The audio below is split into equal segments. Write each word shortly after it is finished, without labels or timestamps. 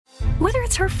Whether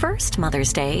it's her first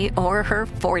Mother's Day or her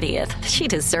 40th, she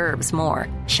deserves more.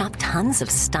 Shop tons of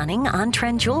stunning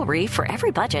on-trend jewelry for every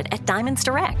budget at Diamonds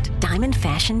Direct. Diamond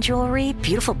fashion jewelry,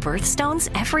 beautiful birthstones,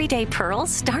 everyday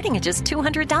pearls starting at just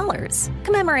 $200.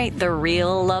 Commemorate the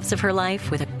real loves of her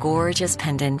life with a gorgeous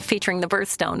pendant featuring the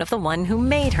birthstone of the one who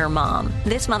made her mom.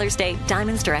 This Mother's Day,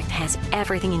 Diamonds Direct has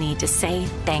everything you need to say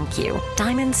thank you.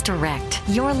 Diamonds Direct.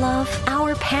 Your love,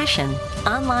 our passion.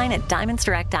 Online at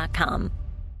diamondsdirect.com.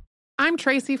 I'm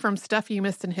Tracy from Stuff You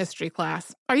Missed in History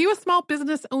class. Are you a small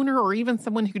business owner or even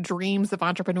someone who dreams of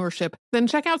entrepreneurship? Then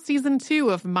check out Season 2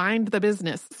 of Mind the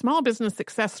Business, Small Business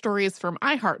Success Stories from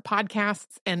iHeart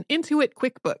Podcasts and Intuit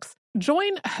QuickBooks.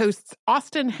 Join hosts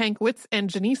Austin Hankwitz and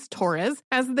Janice Torres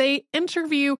as they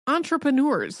interview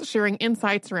entrepreneurs sharing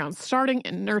insights around starting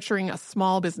and nurturing a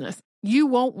small business. You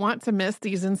won't want to miss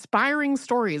these inspiring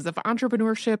stories of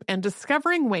entrepreneurship and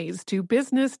discovering ways to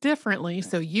business differently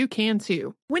so you can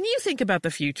too. When you think about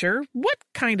the future, what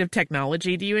kind of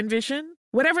technology do you envision?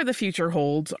 Whatever the future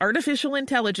holds, artificial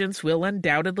intelligence will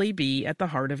undoubtedly be at the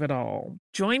heart of it all.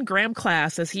 Join Graham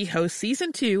Class as he hosts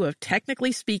Season 2 of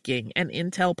Technically Speaking, an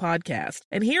Intel podcast,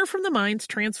 and hear from the minds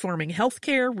transforming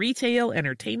healthcare, retail,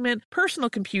 entertainment, personal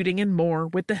computing, and more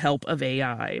with the help of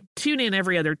AI. Tune in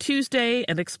every other Tuesday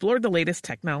and explore the latest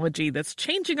technology that's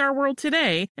changing our world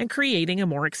today and creating a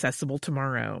more accessible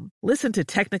tomorrow. Listen to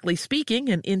Technically Speaking,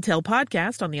 an Intel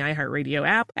podcast on the iHeartRadio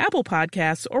app, Apple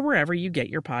Podcasts, or wherever you get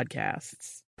your podcasts.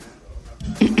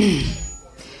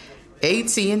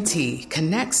 AT&T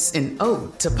connects an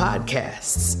ode to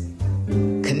podcasts.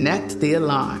 Connect the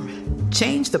alarm.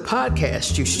 Change the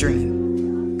podcast you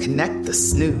stream. Connect the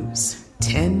snooze.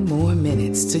 10 more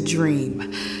minutes to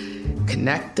dream.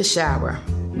 Connect the shower.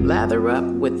 Lather up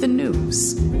with the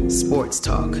news. Sports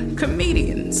talk,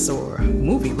 comedians, or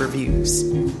movie reviews.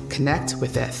 Connect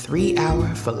with that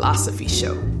 3-hour philosophy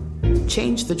show.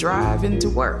 Change the drive into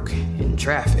work in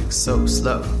traffic so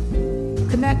slow.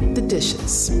 Connect the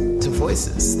dishes to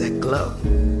voices that glow.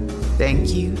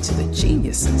 Thank you to the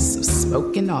geniuses of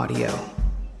spoken audio.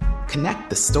 Connect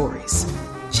the stories.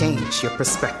 Change your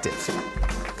perspective.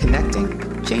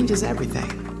 Connecting changes everything.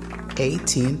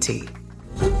 AT&T.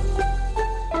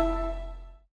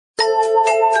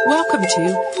 Welcome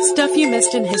to Stuff You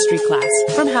Missed in History class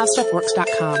from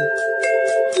HowStuffWorks.com.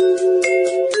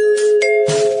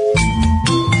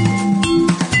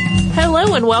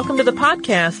 Hello and welcome to the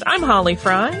podcast. I'm Holly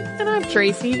Fry. And I'm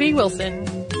Tracy V. Wilson.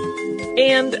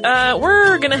 And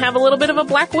we're going to have a little bit of a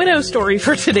Black Widow story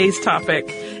for today's topic.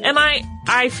 And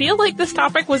I feel like this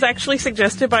topic was actually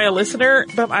suggested by a listener,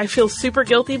 but I feel super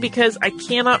guilty because I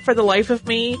cannot for the life of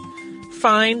me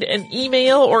find an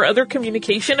email or other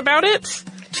communication about it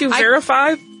to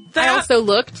verify that. I also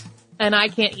looked, and I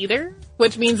can't either,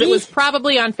 which means it was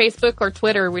probably on Facebook or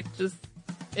Twitter, which is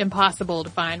impossible to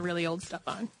find really old stuff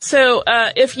on. So,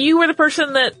 if you were the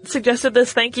person that suggested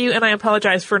this, thank you, and I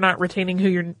apologize for not retaining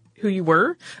who you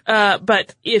were.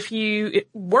 But if you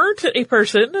weren't a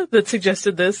person that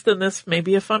suggested this, then this may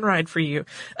be a fun ride for you.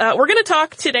 We're going to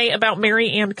talk today about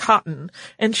Mary Ann Cotton,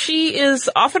 and she is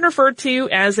often referred to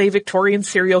as a Victorian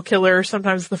serial killer,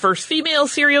 sometimes the first female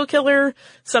serial killer.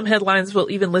 Some headlines will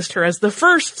even list her as the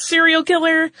first serial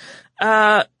killer.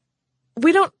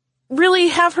 We don't really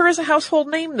have her as a household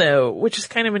name, though, which is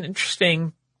kind of an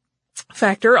interesting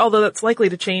factor, although that's likely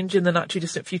to change in the not too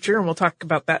distant future, and we'll talk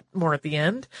about that more at the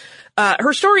end.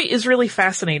 Her story is really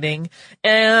fascinating,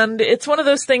 and it's one of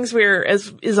those things where,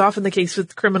 as is often the case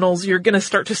with criminals, you're going to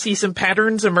start to see some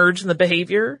patterns emerge in the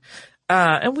behavior,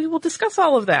 and we will discuss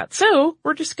all of that. So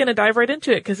we're just going to dive right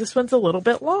into it because this one's a little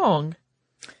bit long.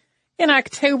 In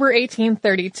October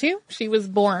 1832, she was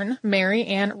born Mary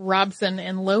Ann Robson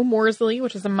in Low Moorsley,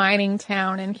 which is a mining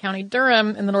town in County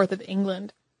Durham in the north of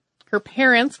England. Her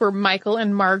parents were Michael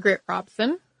and Margaret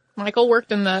Robson. Michael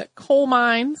worked in the coal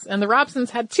mines, and the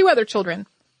Robsons had 2 other children,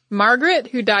 Margaret,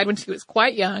 who died when she was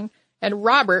quite young, and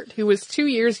Robert, who was 2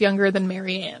 years younger than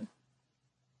Mary Ann.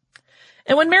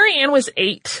 And when Mary Ann was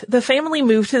 8, the family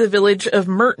moved to the village of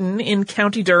Merton in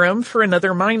County Durham for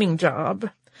another mining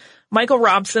job. Michael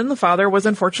Robson, the father, was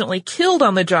unfortunately killed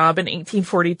on the job in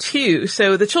 1842,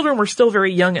 so the children were still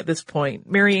very young at this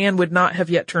point. Mary Ann would not have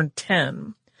yet turned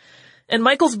 10. And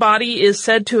Michael's body is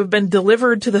said to have been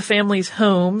delivered to the family's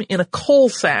home in a coal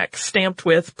sack stamped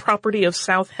with property of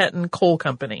South Hetton Coal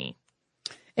Company.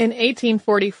 In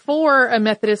 1844, a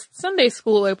Methodist Sunday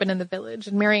school opened in the village,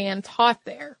 and Mary Ann taught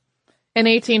there. In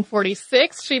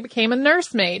 1846, she became a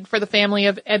nursemaid for the family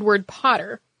of Edward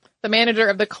Potter, the manager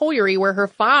of the colliery where her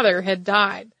father had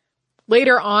died.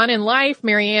 Later on in life,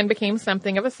 Mary Ann became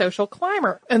something of a social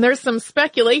climber, and there's some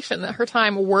speculation that her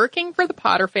time working for the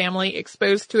Potter family,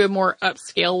 exposed to a more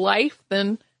upscale life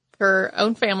than her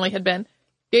own family had been,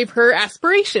 gave her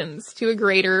aspirations to a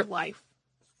greater life.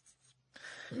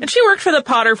 And she worked for the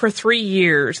Potter for 3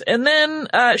 years, and then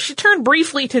she turned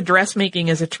briefly to dressmaking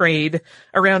as a trade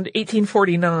around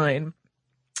 1849.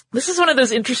 This is one of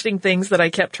those interesting things that I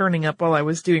kept turning up while I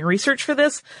was doing research for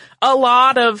this. A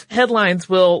lot of headlines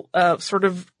will sort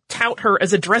of tout her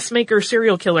as a dressmaker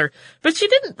serial killer, but she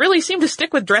didn't really seem to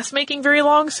stick with dressmaking very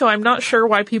long, so I'm not sure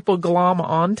why people glom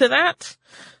on to that,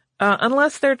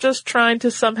 unless they're just trying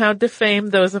to somehow defame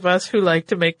those of us who like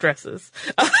to make dresses.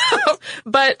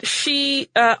 But she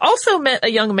also met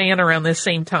a young man around this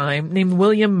same time named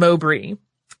William Mowbray.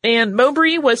 And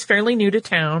Mowbray was fairly new to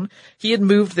town. He had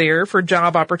moved there for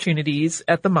job opportunities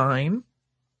at the mine.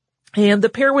 And the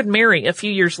pair would marry a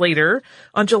few years later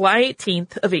on July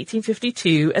 18th of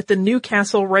 1852 at the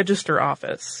Newcastle Register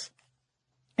Office.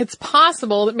 It's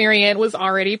possible that Mary Ann was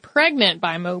already pregnant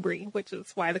by Mowbray, which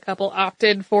is why the couple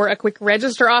opted for a quick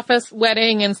register office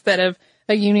wedding instead of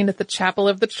a union at the chapel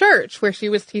of the church where she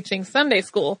was teaching Sunday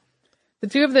school. The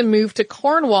two of them moved to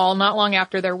Cornwall not long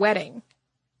after their wedding.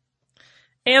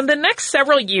 And the next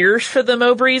several years for the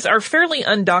Mowbrays are fairly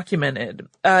undocumented.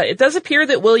 It does appear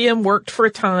that William worked for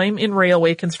a time in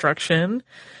railway construction,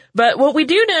 but what we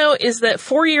do know is that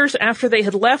 4 years after they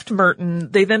had left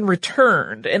Merton, they then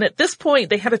returned, and at this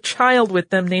point they had a child with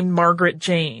them named Margaret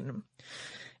Jane.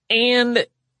 And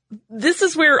this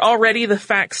is where already the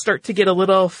facts start to get a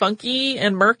little funky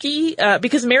and murky,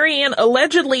 because Mary Ann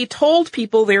allegedly told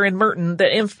people there in Merton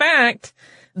that, in fact,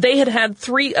 they had had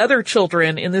 3 other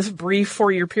children in this brief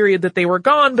 4-year period that they were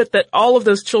gone, but that all of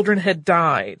those children had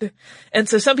died. And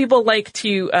so some people like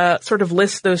to sort of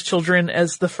list those children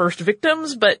as the first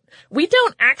victims, but we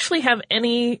don't actually have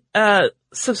any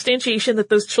substantiation that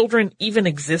those children even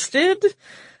existed.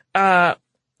 But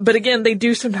again, they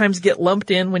do sometimes get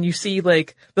lumped in when you see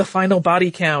like the final body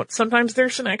count. Sometimes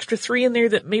there's an extra 3 in there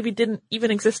that maybe didn't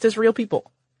even exist as real people.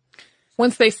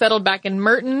 Once they settled back in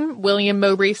Merton, William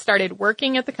Mowbray started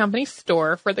working at the company's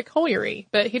store for the colliery,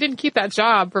 but he didn't keep that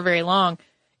job for very long.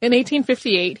 In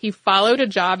 1858, he followed a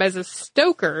job as a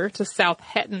stoker to South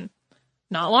Hetton.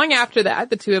 Not long after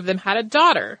that, the two of them had a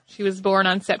daughter. She was born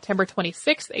on September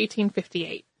 26,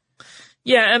 1858.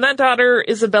 Yeah, and that daughter,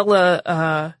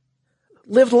 Isabella,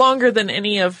 lived longer than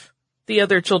any of the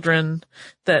other children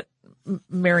that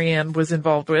Mary Ann was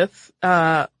involved with.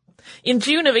 In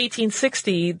June of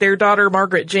 1860, their daughter,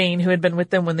 Margaret Jane, who had been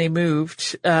with them when they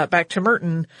moved back to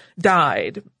Merton,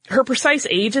 died. Her precise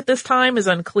age at this time is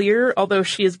unclear, although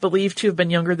she is believed to have been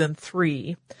younger than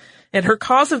 3. And her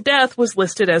cause of death was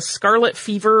listed as scarlet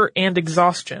fever and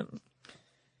exhaustion.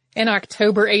 In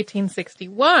October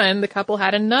 1861, the couple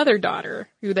had another daughter,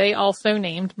 who they also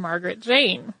named Margaret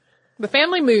Jane. The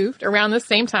family moved around the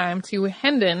same time to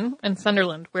Hendon in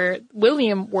Sunderland, where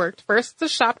William worked first as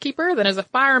a shopkeeper, then as a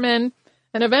fireman,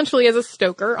 and eventually as a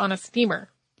stoker on a steamer.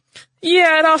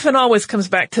 Yeah, it often always comes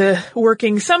back to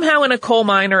working somehow in a coal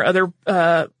mine or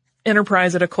other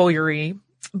enterprise at a colliery.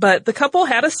 But the couple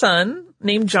had a son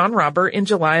named John Robert in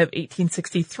July of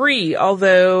 1863,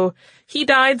 although he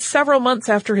died several months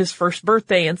after his first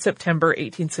birthday in September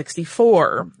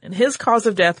 1864, and his cause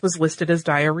of death was listed as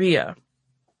diarrhea.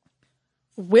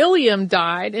 William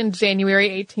died in January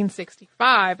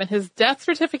 1865, and his death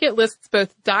certificate lists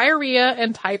both diarrhea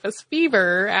and typhus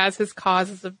fever as his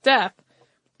causes of death.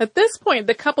 At this point,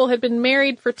 the couple had been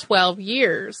married for 12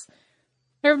 years.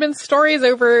 There have been stories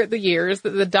over the years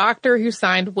that the doctor who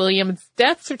signed William's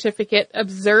death certificate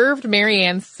observed Mary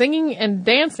Ann singing and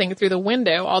dancing through the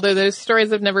window, although those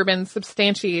stories have never been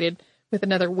substantiated with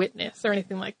another witness or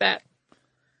anything like that.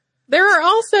 There are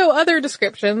also other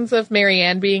descriptions of Mary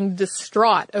Ann being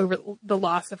distraught over the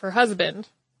loss of her husband.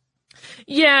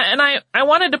 Yeah, and I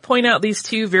wanted to point out these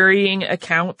two varying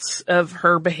accounts of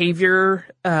her behavior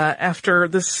after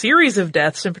the series of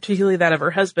deaths, and particularly that of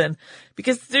her husband,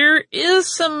 because there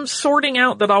is some sorting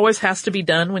out that always has to be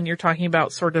done when you're talking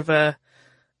about sort of a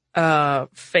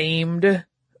famed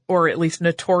or at least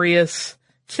notorious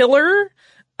killer,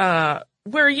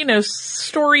 where, you know,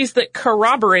 stories that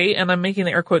corroborate, and I'm making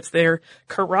the air quotes there,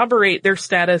 corroborate their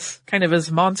status kind of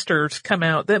as monsters come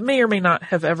out that may or may not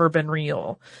have ever been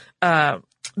real. But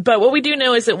what we do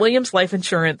know is that William's life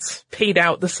insurance paid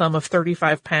out the sum of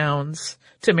 £35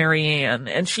 to Mary Ann,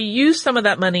 and she used some of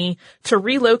that money to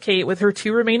relocate with her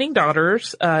 2 remaining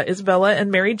daughters, Isabella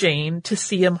and Mary Jane, to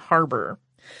Seaham Harbor.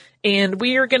 And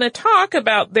we are going to talk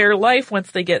about their life once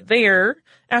they get there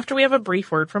after we have a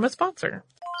brief word from a sponsor.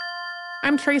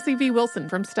 I'm Tracy V. Wilson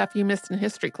from Stuff You Missed in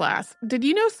History Class. Did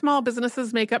you know small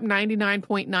businesses make up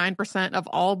 99.9% of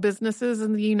all businesses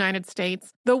in the United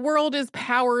States? The world is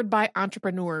powered by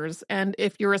entrepreneurs, and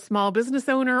if you're a small business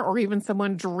owner or even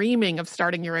someone dreaming of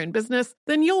starting your own business,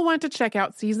 then you'll want to check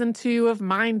out Season 2 of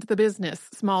Mind the Business,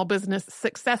 Small Business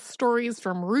Success Stories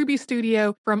from Ruby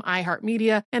Studio, from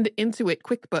iHeartMedia, and Intuit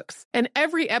QuickBooks. And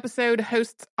every episode,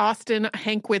 hosts Austin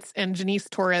Hankwitz and Janice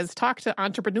Torres talk to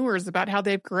entrepreneurs about how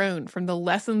they've grown from the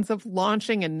lessons of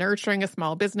launching and nurturing a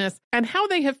small business and how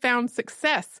they have found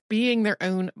success being their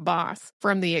own boss.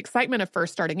 From the excitement of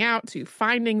first starting out to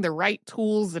finding the right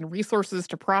tools and resources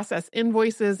to process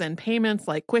invoices and payments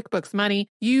like QuickBooks Money,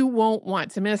 you won't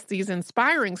want to miss these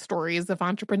inspiring stories of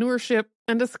entrepreneurship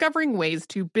and discovering ways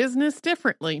to business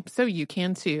differently so you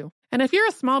can too. And if you're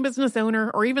a small business owner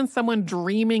or even someone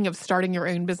dreaming of starting your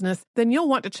own business, then you'll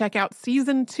want to check out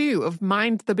Season 2 of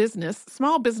Mind the Business,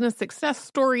 Small Business Success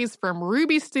Stories from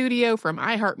Ruby Studio, from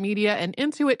iHeartMedia, and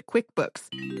Intuit QuickBooks.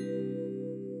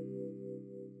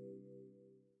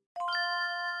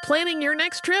 Planning your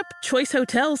next trip? Choice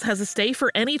Hotels has a stay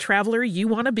for any traveler you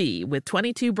want to be, with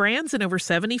 22 brands and over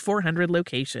 7,400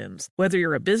 locations. Whether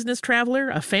you're a business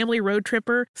traveler, a family road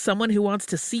tripper, someone who wants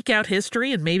to seek out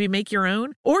history and maybe make your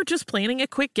own, or just planning a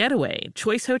quick getaway,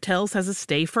 Choice Hotels has a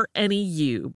stay for any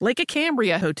you. Like a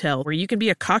Cambria Hotel, where you can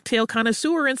be a cocktail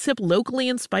connoisseur and sip locally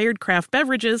inspired craft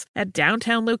beverages at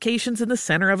downtown locations in the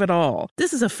center of it all.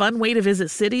 This is a fun way to visit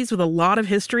cities with a lot of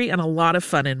history and a lot of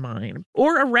fun in mind.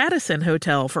 Or a Radisson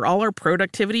Hotel for all our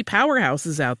productivity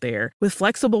powerhouses out there. With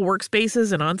flexible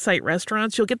workspaces and on-site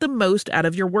restaurants, you'll get the most out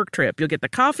of your work trip. You'll get the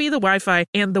coffee, the Wi-Fi,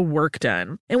 and the work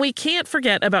done. And we can't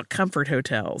forget about Comfort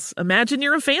Hotels. Imagine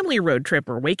you're a family road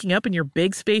tripper, waking up in your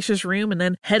big spacious room and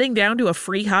then heading down to a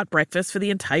free hot breakfast for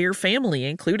the entire family,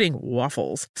 including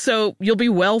waffles. So you'll be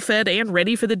well fed and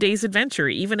ready for the day's adventure,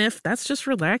 even if that's just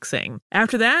relaxing.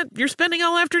 After that, you're spending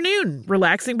all afternoon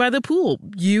relaxing by the pool.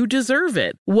 You deserve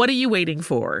it. What are you waiting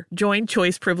for? Join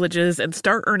Choice Privileges and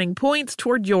start earning points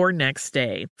toward your next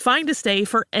stay. Find a stay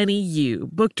for any you.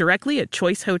 Book directly at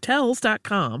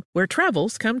choicehotels.com, where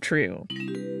travels come true.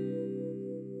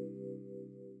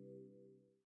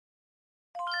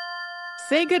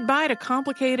 Say goodbye to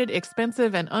complicated,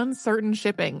 expensive, and uncertain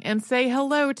shipping, and say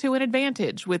hello to an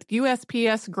advantage with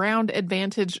USPS Ground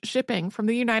Advantage shipping from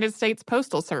the United States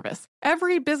Postal Service.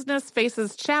 Every business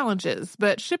faces challenges,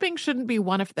 but shipping shouldn't be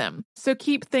one of them. So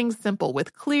keep things simple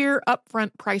with clear,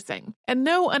 upfront pricing, and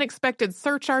no unexpected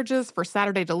surcharges for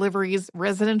Saturday deliveries,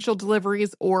 residential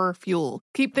deliveries, or fuel.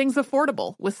 Keep things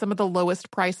affordable with some of the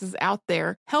lowest prices out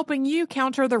there, helping you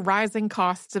counter the rising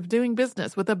costs of doing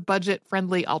business with a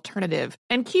budget-friendly alternative.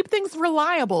 And keep things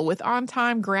reliable with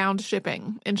on-time ground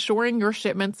shipping, ensuring your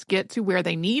shipments get to where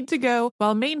they need to go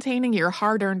while maintaining your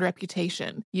hard-earned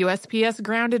reputation. USPS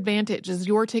Ground Advantage is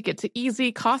your ticket to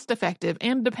easy, cost-effective,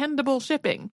 and dependable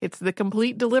shipping. It's the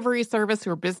complete delivery service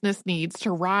your business needs to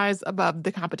rise above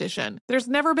the competition. There's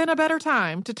never been a better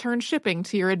time to turn shipping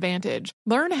to your advantage.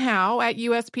 Learn how at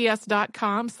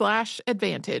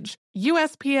USPS.com/advantage.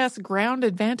 USPS Ground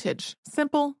Advantage.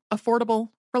 Simple, affordable,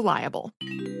 reliable.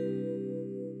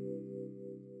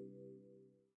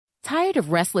 Tired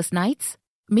of restless nights?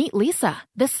 Meet Leesa,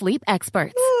 the sleep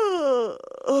experts.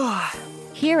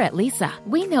 Here at Leesa,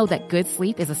 we know that good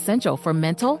sleep is essential for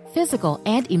mental, physical,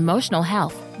 and emotional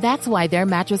health. That's why their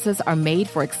mattresses are made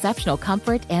for exceptional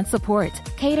comfort and support,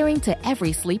 catering to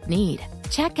every sleep need.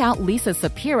 Check out Leesa's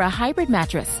Sapira Hybrid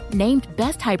Mattress, named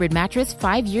Best Hybrid Mattress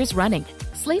 5 years running.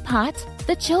 Sleep hot?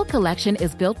 The Chill Collection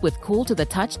is built with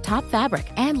cool-to-the-touch top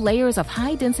fabric and layers of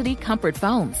high-density comfort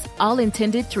foams, all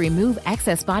intended to remove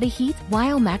excess body heat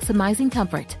while maximizing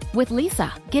comfort. With Leesa,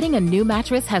 getting a new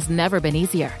mattress has never been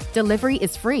easier. Delivery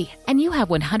is free, and you have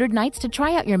 100 nights to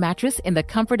try out your mattress in the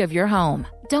comfort of your home.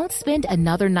 Don't spend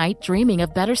another night dreaming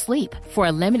of better sleep. For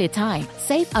a limited time,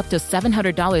 save up to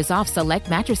 $700 off select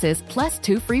mattresses plus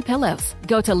 2 free pillows.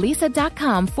 Go to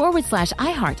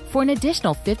leesa.com/iHeart for an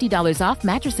additional $50 off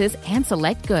mattresses and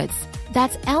select goods.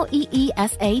 That's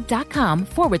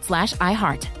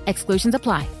LEESA.com/iHeart. Exclusions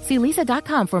apply. See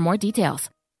leesa.com for more details.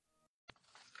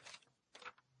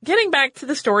 Getting back to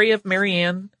the story of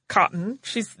Marianne Cotton,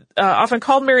 she's often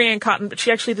called Marianne Cotton, but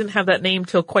she actually didn't have that name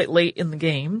till quite late in the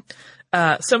game.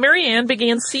 So Marianne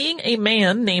began seeing a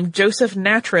man named Joseph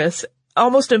Nattrass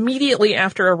almost immediately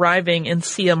after arriving in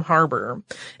Seaham Harbor.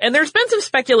 And there's been some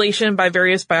speculation by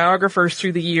various biographers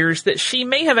through the years that she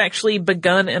may have actually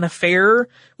begun an affair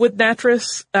with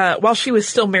Nattrass while she was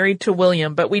still married to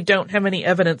William, but we don't have any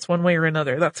evidence one way or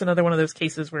another. That's another one of those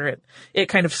cases where it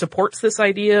kind of supports this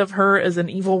idea of her as an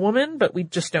evil woman, but we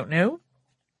just don't know.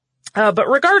 But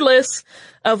regardless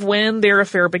of when their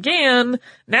affair began,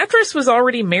 Nattrass was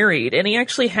already married, and he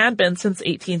actually had been since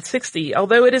 1860,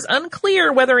 although it is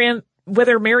unclear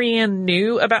whether Mary Ann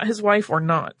knew about his wife or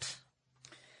not.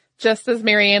 Just as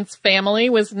Mary Ann's family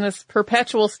was in this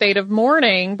perpetual state of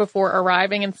mourning before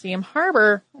arriving in Seaham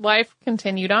Harbor, life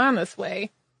continued on this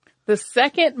way. The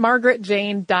second Margaret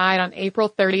Jane died on April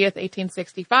 30th,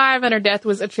 1865, and her death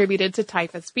was attributed to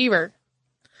typhus fever.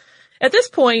 At this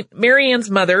point, Mary Ann's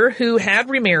mother, who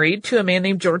had remarried to a man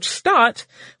named George Stott,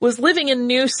 was living in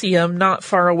New Seaham not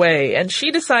far away, and she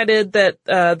decided that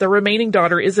the remaining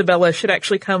daughter, Isabella, should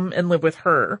actually come and live with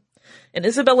her. And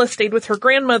Isabella stayed with her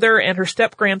grandmother and her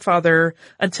step-grandfather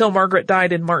until Margaret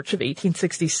died in March of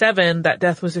 1867. That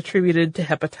death was attributed to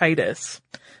hepatitis.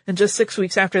 And just 6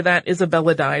 weeks after that,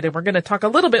 Isabella died, and we're going to talk a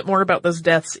little bit more about those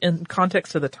deaths in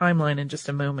context of the timeline in just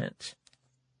a moment.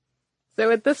 So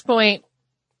at this point,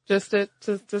 just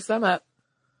to sum up,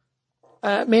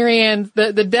 Mary Ann's,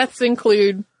 the deaths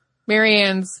include Mary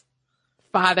Ann's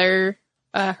father,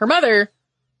 her mother,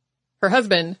 her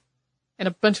husband, and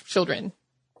a bunch of children.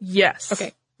 Yes.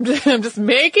 Okay. I'm just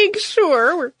making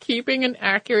sure we're keeping an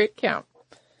accurate count.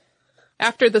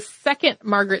 After the second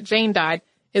Margaret Jane died,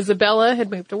 Isabella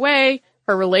had moved away,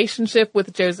 her relationship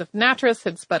with Joseph Nattrass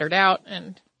had sputtered out,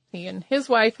 and he and his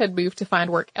wife had moved to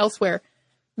find work elsewhere.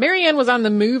 Mary Ann was on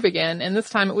the move again, and this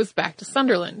time it was back to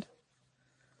Sunderland.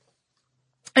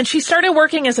 And she started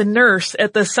working as a nurse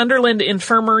at the Sunderland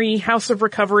Infirmary, House of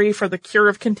Recovery for the Cure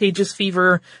of Contagious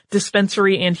Fever,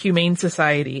 Dispensary, and Humane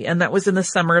Society, and that was in the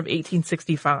summer of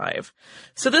 1865.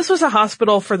 So this was a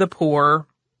hospital for the poor.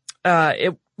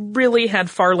 It really had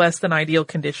far less than ideal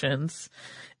conditions.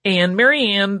 And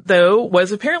Mary Ann, though,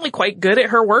 was apparently quite good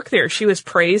at her work there. She was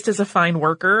praised as a fine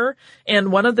worker,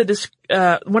 and one of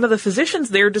the physicians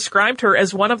there described her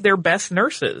as one of their best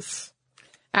nurses.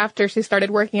 After she started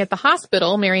working at the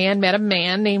hospital, Mary Ann met a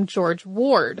man named George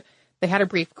Ward. They had a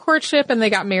brief courtship, and they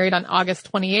got married on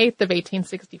August 28th of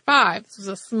 1865. This was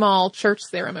a small church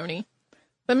ceremony.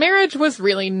 The marriage was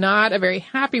really not a very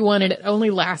happy one, and it only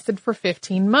lasted for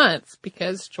 15 months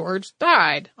because George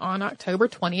died on October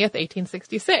 20th,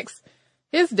 1866.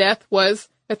 His death was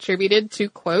attributed to,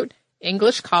 quote,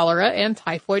 English cholera and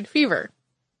typhoid fever.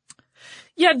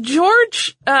 Yeah,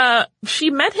 George, she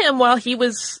met him while he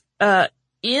was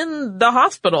in the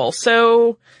hospital,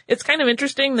 so it's kind of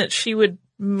interesting that she would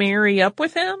marry up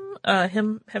with him,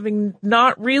 him having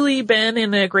not really been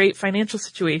in a great financial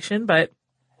situation, but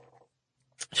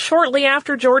shortly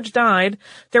after George died,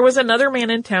 there was another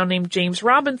man in town named James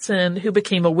Robinson who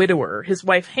became a widower. His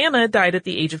wife Hannah died at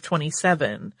the age of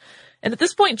 27. And at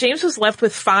this point, James was left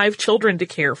with 5 children to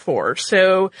care for.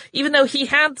 So even though he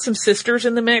had some sisters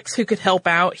in the mix who could help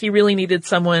out, he really needed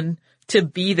someone to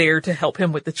be there to help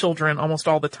him with the children almost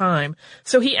all the time.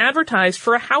 So he advertised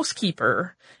for a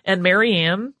housekeeper, and Mary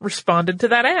Ann responded to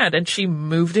that ad, and she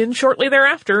moved in shortly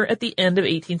thereafter at the end of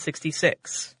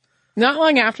 1866. Not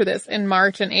long after this, in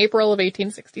March and April of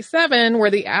 1867, were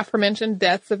the aforementioned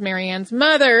deaths of Mary Ann's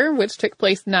mother, which took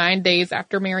place 9 days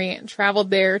after Mary Ann traveled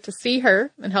there to see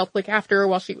her and help look after her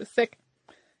while she was sick,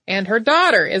 and her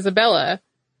daughter, Isabella.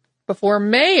 Before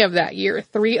May of that year,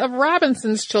 3 of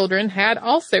Robinson's children had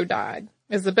also died.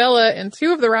 Isabella and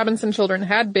 2 of the Robinson children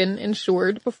had been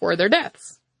insured before their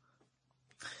deaths.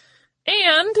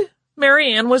 And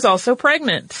Mary Ann was also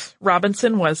pregnant.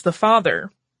 Robinson was the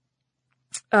father.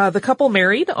 The couple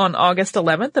married on August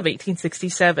 11th of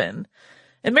 1867.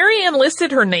 And Mary Ann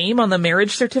listed her name on the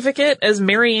marriage certificate as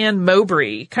Mary Ann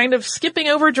Mowbray, kind of skipping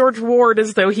over George Ward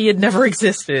as though he had never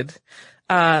existed.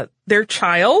 Their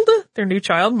new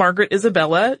child, Margaret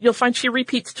Isabella, you'll find she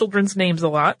repeats children's names a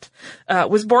lot,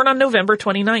 was born on November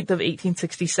 29th of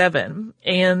 1867.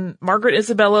 And Margaret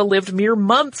Isabella lived mere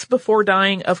months before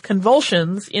dying of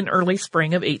convulsions in early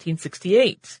spring of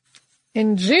 1868.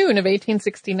 In June of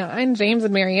 1869, James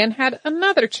and Mary Ann had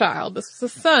another child. This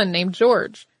was a son named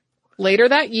George. Later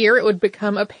that year, it would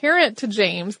become apparent to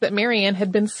James that Mary Ann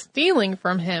had been stealing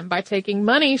from him by taking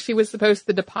money she was supposed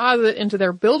to deposit into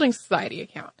their building society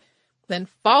account, then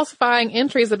falsifying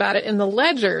entries about it in the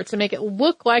ledger to make it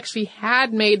look like she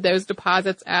had made those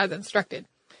deposits as instructed.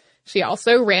 She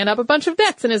also ran up a bunch of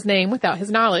debts in his name without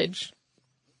his knowledge.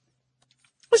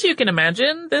 As you can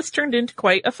imagine, this turned into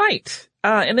quite a fight.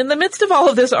 And in the midst of all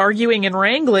of this arguing and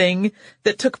wrangling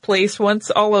that took place once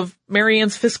all of Mary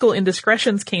Ann's fiscal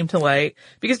indiscretions came to light,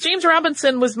 because James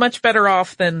Robinson was much better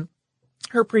off than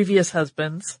her previous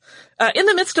husbands. In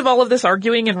the midst of all of this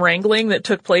arguing and wrangling that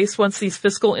took place once these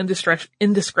fiscal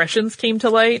indiscretions came to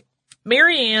light,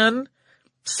 Mary Ann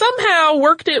somehow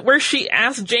worked it where she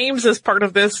asked James as part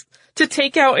of this to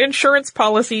take out insurance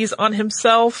policies on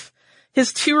himself,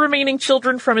 his 2 remaining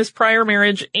children from his prior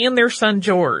marriage, and their son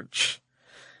George.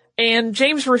 And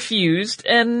James refused,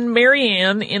 and Mary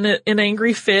Ann, in an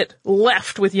angry fit,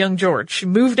 left with young George. She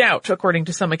moved out, according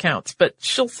to some accounts, but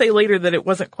she'll say later that it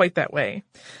wasn't quite that way.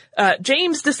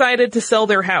 James decided to sell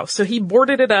their house, so he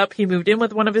boarded it up. He moved in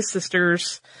with one of his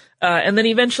sisters, and then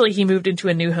eventually he moved into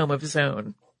a new home of his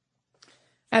own.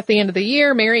 At the end of the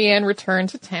year, Mary Ann returned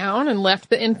to town and left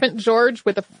the infant George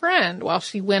with a friend while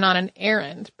she went on an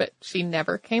errand, but she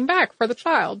never came back for the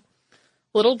child.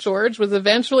 Little George was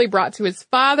eventually brought to his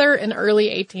father in early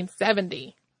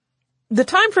 1870. The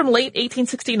time from late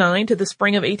 1869 to the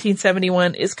spring of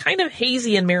 1871 is kind of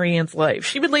hazy in Mary Ann's life.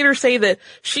 She would later say that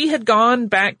she had gone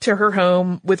back to her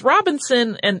home with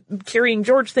Robinson and carrying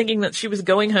George, thinking that she was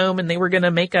going home and they were going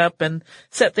to make up and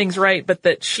set things right, but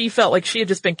that she felt like she had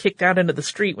just been kicked out into the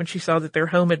street when she saw that their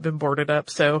home had been boarded up.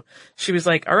 So she was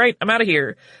like, all right, I'm out of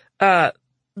here.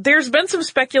 There's been some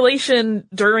speculation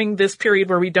during this period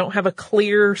where we don't have a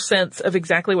clear sense of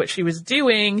exactly what she was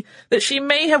doing, that she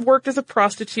may have worked as a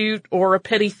prostitute or a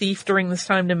petty thief during this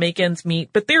time to make ends meet,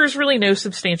 but there is really no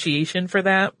substantiation for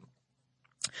that.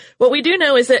 What we do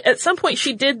know is that at some point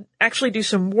she did actually do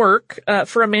some work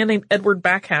for a man named Edward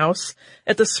Backhouse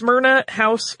at the Smyrna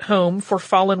House Home for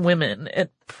Fallen Women, and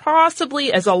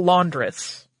possibly as a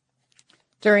laundress.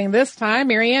 During this time,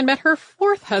 Mary Ann met her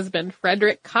 4th husband,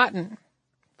 Frederick Cotton.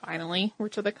 Finally, we're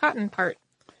to the Cotton part.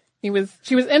 She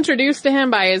was introduced to him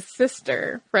by his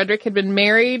sister. Frederick had been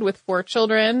married with 4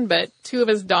 children, but 2 of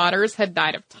his daughters had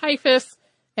died of typhus,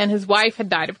 and his wife had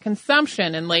died of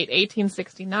consumption in late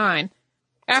 1869.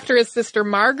 After his sister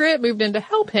Margaret moved in to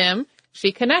help him,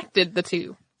 she connected the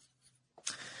 2.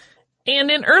 And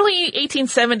in early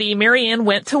 1870, Mary Ann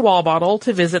went to Walbottle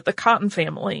to visit the Cotton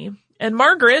family. And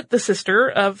Margaret, the sister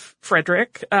of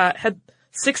Frederick, had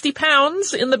 60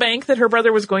 pounds in the bank that her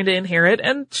brother was going to inherit,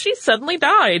 and she suddenly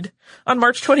died on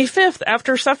March 25th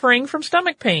after suffering from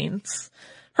stomach pains.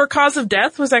 Her cause of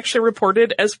death was actually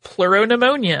reported as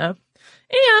pleuropneumonia.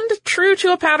 And, true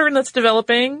to a pattern that's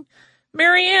developing,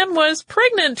 Mary Ann was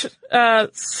pregnant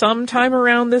sometime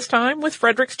around this time with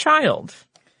Frederick's child.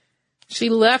 She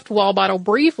left Walbottle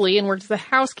briefly and worked as a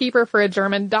housekeeper for a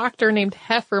German doctor named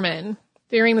Hefferman.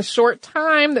 During the short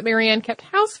time that Mary Ann kept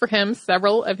house for him,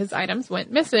 several of his items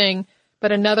went missing,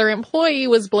 but another employee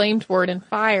was blamed for it and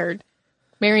fired.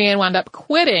 Mary Ann wound up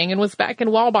quitting and was back in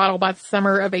Walbottle by the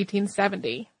summer of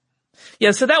 1870.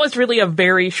 Yeah, so that was really a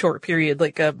very short period,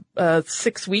 like a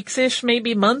 6 weeks-ish,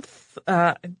 maybe month.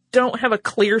 I don't have a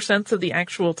clear sense of the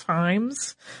actual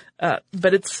times,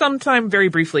 but it's sometime very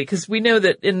briefly, because we know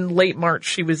that in late March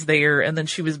she was there, and then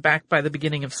she was back by the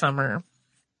beginning of summer.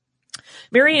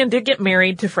 Mary Ann did get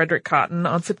married to Frederick Cotton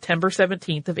on September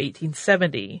 17th of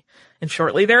 1870, and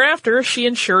shortly thereafter, she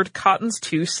insured Cotton's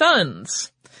 2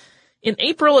 sons. In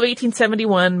April of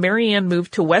 1871, Mary Ann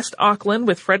moved to West Auckland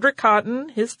with Frederick Cotton,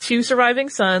 his 2 surviving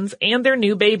sons, and their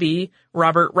new baby,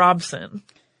 Robert Robson.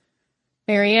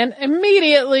 Mary Ann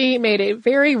immediately made a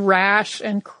very rash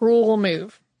and cruel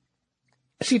move.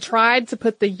 She tried to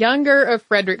put the younger of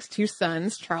Frederick's 2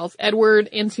 sons, Charles Edward,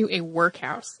 into a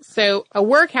workhouse. So a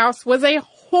workhouse was a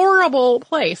horrible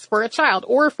place for a child,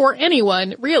 or for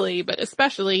anyone, really, but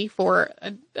especially for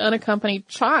an unaccompanied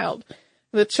child.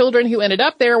 The children who ended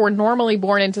up there were normally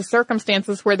born into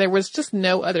circumstances where there was just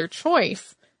no other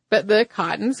choice. But the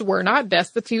Cottons were not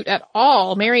destitute at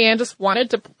all. Mary Ann just wanted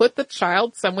to put the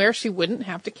child somewhere she wouldn't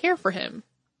have to care for him.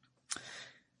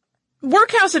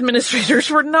 Workhouse administrators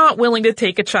were not willing to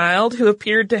take a child who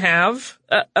appeared to have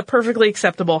a perfectly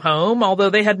acceptable home,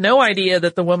 although they had no idea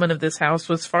that the woman of this house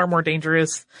was far more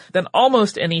dangerous than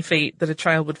almost any fate that a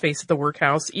child would face at the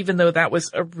workhouse, even though that was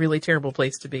a really terrible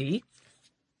place to be.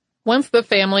 Once the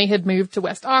family had moved to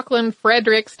West Auckland,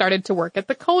 Frederick started to work at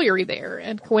the colliery there,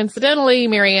 and coincidentally,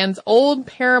 Mary Ann's old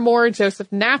paramour, Joseph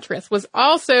Nattrass, was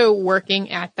also working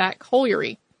at that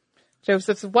colliery.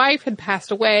 Joseph's wife had passed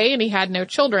away and he had no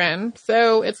children,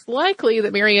 so it's likely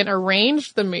that Mary Ann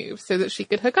arranged the move so that she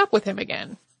could hook up with him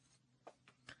again.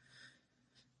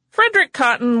 Frederick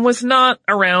Cotton was not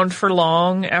around for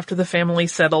long after the family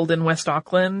settled in West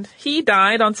Auckland. He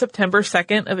died on September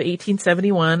 2nd of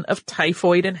 1871 of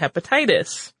typhoid and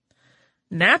hepatitis.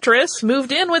 Nattrass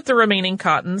moved in with the remaining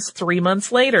Cottons 3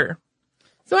 months later.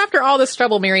 So after all this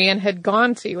trouble Mary Ann had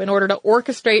gone to in order to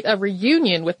orchestrate a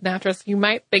reunion with Nattrass, you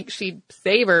might think she'd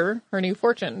save her new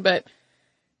fortune, but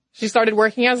she started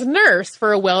working as a nurse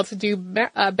for a well-to-do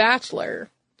bachelor.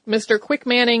 Mr. Quick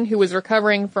Manning, who was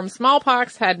recovering from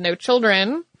smallpox, had no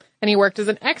children, and he worked as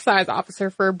an excise officer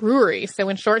for a brewery. So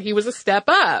in short, he was a step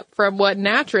up from what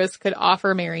Nattrass could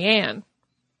offer Mary Ann.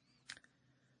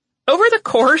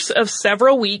 course of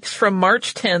several weeks from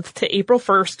March 10th to April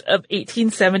 1st of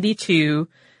 1872,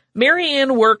 Mary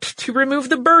Ann worked to remove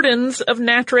the burdens of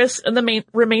Nattrass and the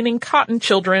remaining Cotton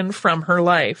children from her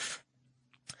life.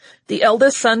 The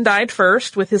eldest son died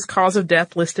first, with his cause of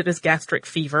death listed as gastric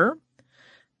fever.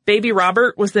 Baby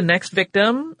Robert was the next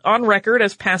victim, on record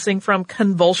as passing from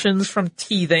convulsions from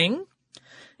teething.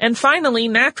 And finally,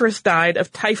 Nattrass died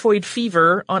of typhoid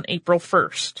fever on April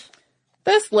 1st.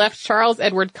 This left Charles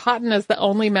Edward Cotton as the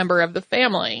only member of the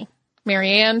family. Mary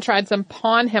Ann tried to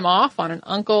pawn him off on an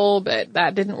uncle, but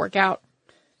that didn't work out.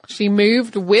 She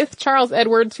moved with Charles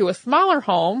Edward to a smaller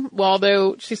home,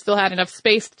 although she still had enough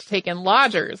space to take in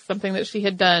lodgers, something that she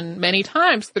had done many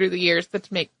times through the years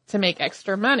to make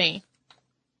extra money.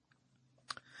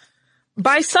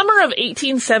 By summer of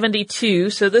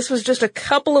 1872, so this was just a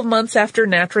couple of months after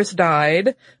Nattrass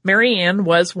died, Mary Ann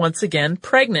was once again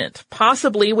pregnant,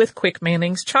 possibly with Quick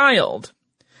Manning's child.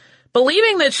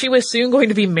 Believing that she was soon going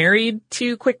to be married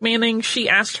to Quick Manning, she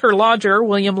asked her lodger,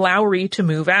 William Lowry, to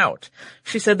move out.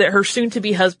 She said that her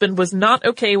soon-to-be husband was not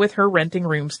okay with her renting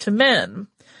rooms to men.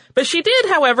 But she did,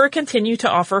 however, continue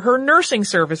to offer her nursing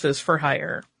services for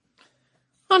hire.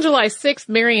 On July 6th,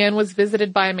 Mary Ann was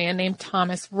visited by a man named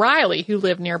Thomas Riley, who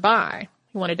lived nearby.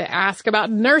 He wanted to ask about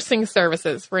nursing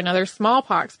services for another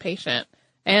smallpox patient.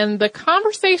 And the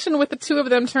conversation with the two of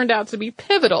them turned out to be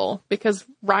pivotal because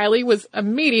Riley was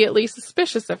immediately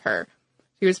suspicious of her.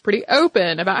 She was pretty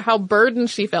open about how burdened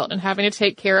she felt in having to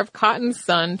take care of Cotton's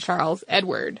son, Charles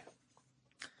Edward.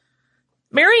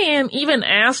 Mary Ann even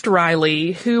asked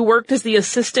Riley, who worked as the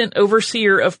assistant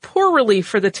overseer of poor relief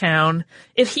for the town,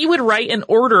 if he would write an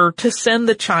order to send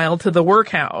the child to the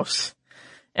workhouse.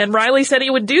 And Riley said he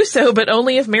would do so, but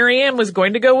only if Mary Ann was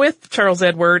going to go with Charles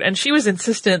Edward, and she was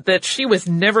insistent that she was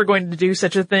never going to do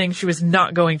such a thing. She was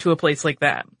not going to a place like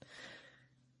that.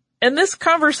 And this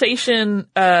conversation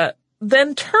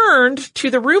then turned to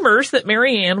the rumors that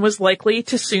Mary Ann was likely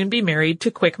to soon be married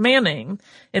to Quick Manning.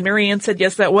 And Mary Ann said,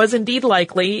 yes, that was indeed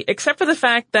likely, except for the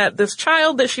fact that this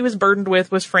child that she was burdened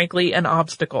with was frankly an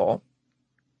obstacle.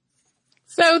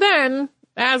 So then,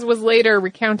 as was later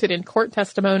recounted in court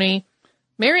testimony,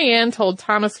 Mary Ann told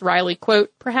Thomas Riley,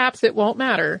 quote, perhaps it won't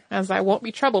matter, as I won't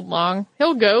be troubled long.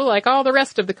 He'll go like all the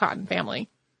rest of the Cotton family.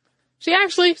 She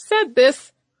actually said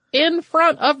this in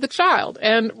front of the child,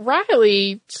 and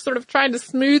Riley sort of tried to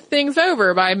smooth things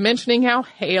over by mentioning how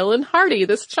hale and hearty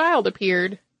this child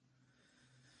appeared.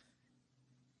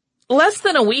 Less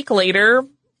than a week later,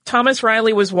 Thomas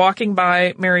Riley was walking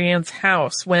by Mary Ann's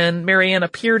house when Mary Ann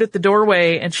appeared at the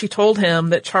doorway, and she told him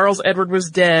that Charles Edward was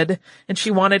dead and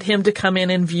she wanted him to come in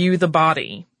and view the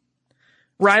body.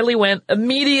 Riley went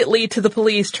immediately to the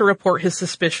police to report his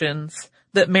suspicions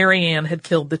that Mary Ann had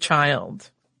killed the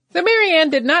child. So Mary Ann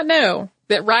did not know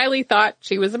that Riley thought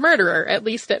she was a murderer, at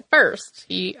least at first.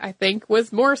 He, I think,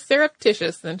 was more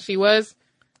surreptitious than she was.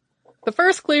 The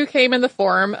first clue came in the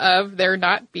form of there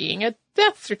not being a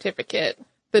death certificate.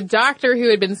 The doctor who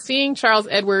had been seeing Charles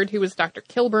Edward, who was Dr.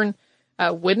 Kilburn,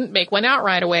 wouldn't make one out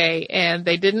right away, and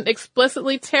they didn't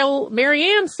explicitly tell Mary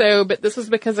Ann so, but this was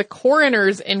because a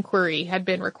coroner's inquiry had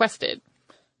been requested.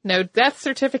 No death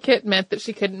certificate meant that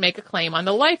she couldn't make a claim on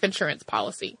the life insurance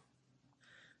policy.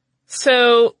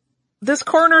 So this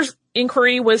coroner's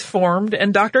inquiry was formed,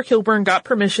 and Dr. Kilburn got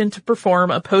permission to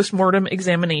perform a post-mortem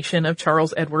examination of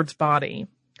Charles Edward's body.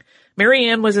 Mary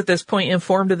Ann was at this point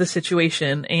informed of the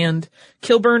situation, and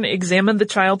Kilburn examined the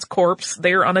child's corpse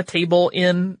there on a table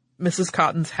in Mrs.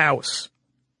 Cotton's house.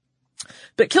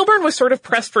 But Kilburn was sort of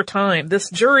pressed for time. This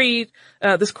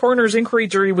coroner's inquiry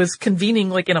jury was convening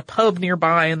like in a pub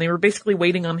nearby, and they were basically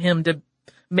waiting on him to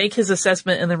make his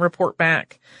assessment and then report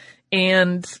back.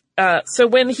 And so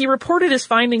when he reported his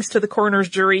findings to the coroner's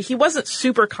jury, he wasn't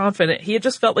super confident. He had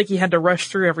just felt like he had to rush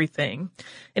through everything.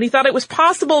 And he thought it was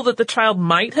possible that the child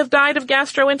might have died of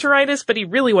gastroenteritis, but he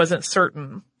really wasn't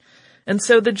certain. And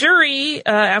so the jury,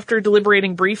 after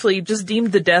deliberating briefly, just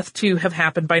deemed the death to have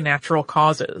happened by natural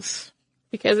causes.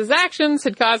 Because his actions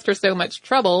had caused her so much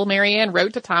trouble, Mary Ann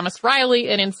wrote to Thomas Riley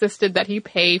and insisted that he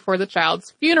pay for the child's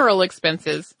funeral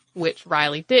expenses, which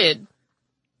Riley did.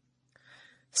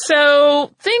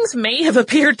 So things may have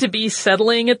appeared to be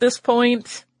settling at this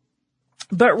point,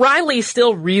 but Riley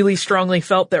still really strongly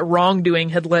felt that wrongdoing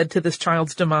had led to this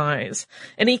child's demise,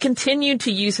 and he continued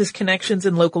to use his connections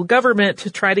in local government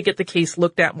to try to get the case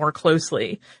looked at more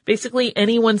closely. Basically,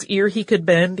 anyone's ear he could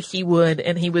bend, he would,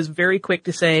 and he was very quick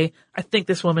to say, I think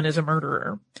this woman is a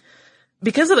murderer.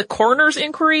 Because of the coroner's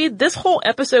inquiry, this whole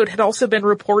episode had also been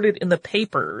reported in the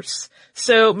papers.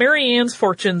 So Mary Ann's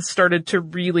fortunes started to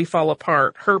really fall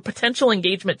apart. Her potential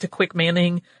engagement to Quick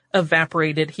Manning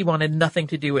evaporated. He wanted nothing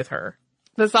to do with her.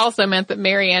 This also meant that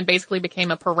Mary Ann basically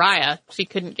became a pariah. She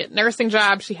couldn't get nursing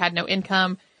jobs. She had no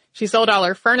income. She sold all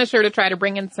her furniture to try to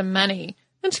bring in some money.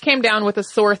 Then she came down with a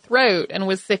sore throat and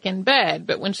was sick in bed.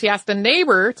 But when she asked a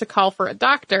neighbor to call for a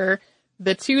doctor,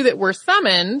 the two that were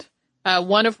summoned,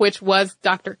 one of which was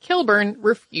Dr. Kilburn,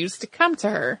 refused to come to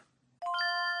her.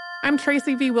 I'm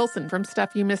Tracy V. Wilson from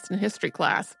Stuff You Missed in History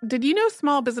Class. Did you know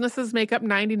small businesses make up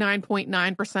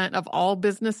 99.9% of all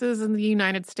businesses in the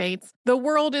United States? The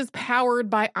world is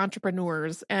powered by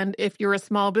entrepreneurs, and if you're a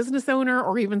small business owner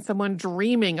or even someone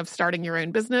dreaming of starting your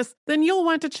own business, then you'll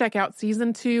want to check out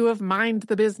Season 2 of Mind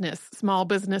the Business, Small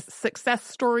Business Success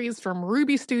Stories from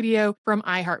Ruby Studio, from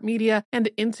iHeartMedia, and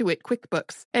Intuit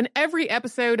QuickBooks. In every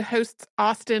episode, hosts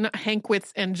Austin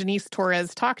Hankwitz and Janice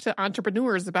Torres talk to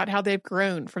entrepreneurs about how they've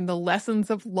grown from the lessons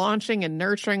of launching and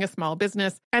nurturing a small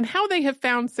business and how they have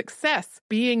found success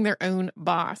being their own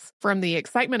boss. From the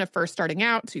excitement of first starting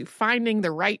out to finding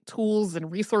the right tools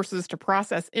and resources to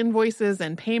process invoices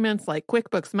and payments like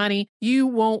QuickBooks Money, you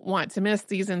won't want to miss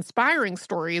these inspiring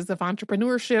stories of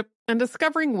entrepreneurship and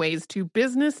discovering ways to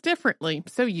business differently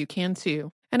so you can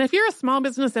too. And if you're a small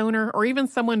business owner or even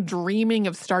someone dreaming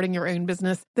of starting your own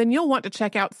business, then you'll want to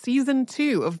check out Season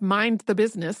 2 of Mind the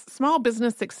Business, Small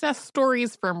Business Success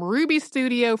Stories from Ruby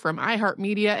Studio, from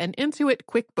iHeartMedia, and Intuit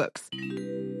QuickBooks.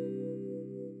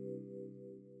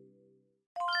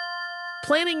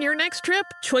 Planning your next trip?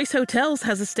 Choice Hotels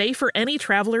has a stay for any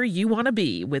traveler you want to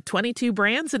be, with 22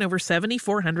 brands and over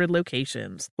 7,400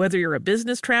 locations. Whether you're a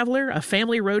business traveler, a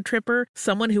family road tripper,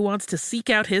 someone who wants to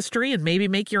seek out history and maybe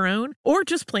make your own, or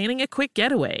just planning a quick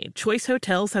getaway, Choice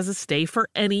Hotels has a stay for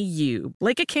any you.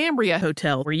 Like a Cambria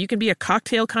Hotel, where you can be a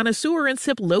cocktail connoisseur and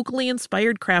sip locally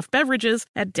inspired craft beverages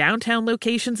at downtown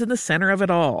locations in the center of it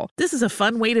all. This is a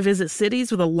fun way to visit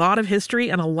cities with a lot of history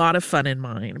and a lot of fun in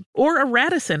mind. Or a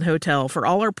Radisson Hotel for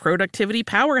all our productivity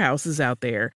powerhouses out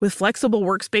there. With flexible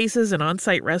workspaces and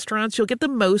on-site restaurants, you'll get the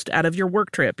most out of your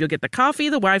work trip. You'll get the coffee,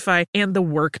 the Wi-Fi, and the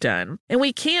work done. And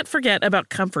we can't forget about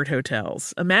Comfort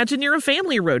Hotels. Imagine you're a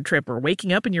family road tripper,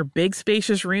 waking up in your big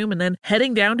spacious room and then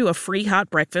heading down to a free hot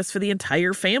breakfast for the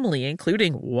entire family,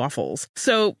 including waffles.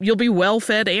 So you'll be well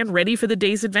fed and ready for the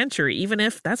day's adventure, even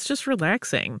if that's just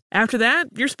relaxing. After that,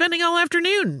 you're spending all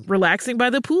afternoon relaxing by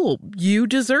the pool. You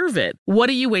deserve it. What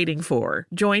are you waiting for?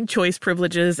 Join Choice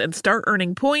Privileges and start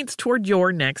earning points toward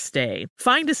your next stay.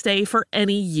 Find a stay for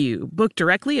any you. Book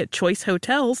directly at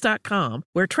choicehotels.com,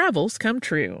 where travels come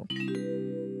true.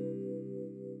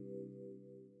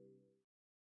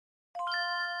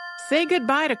 Say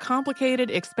goodbye to complicated,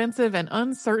 expensive, and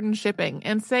uncertain shipping,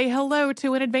 and say hello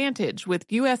to an advantage with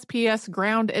USPS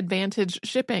Ground Advantage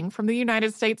shipping from the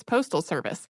United States Postal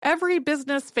Service. Every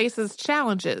business faces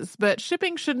challenges, but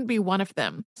shipping shouldn't be one of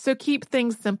them. So keep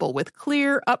things simple with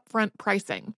clear, upfront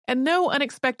pricing, and no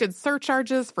unexpected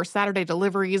surcharges for Saturday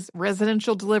deliveries,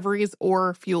 residential deliveries,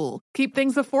 or fuel. Keep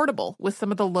things affordable with some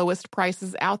of the lowest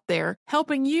prices out there,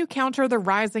 helping you counter the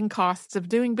rising costs of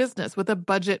doing business with a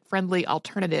budget-friendly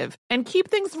alternative. And keep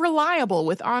things reliable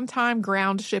with on-time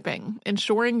ground shipping,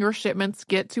 ensuring your shipments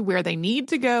get to where they need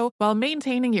to go while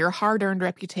maintaining your hard-earned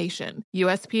reputation.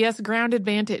 USPS Ground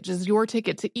Advantage is your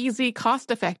ticket to easy,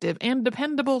 cost-effective, and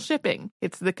dependable shipping.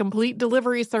 It's the complete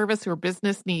delivery service your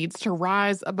business needs to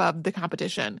rise above the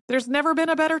competition. There's never been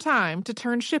a better time to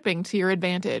turn shipping to your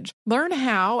advantage. Learn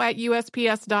how at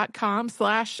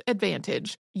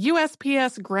USPS.com/advantage.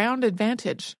 USPS Ground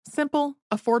Advantage. Simple,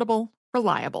 affordable,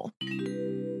 reliable.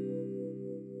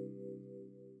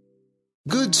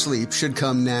 Good sleep should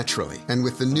come naturally, and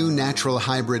with the new Natural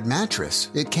Hybrid mattress,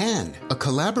 it can. A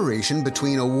collaboration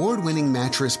between award-winning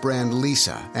mattress brand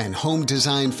Leesa and home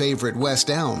design favorite West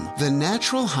Elm, the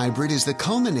Natural Hybrid is the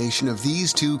culmination of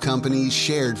these two companies'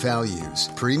 shared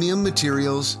values: premium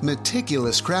materials,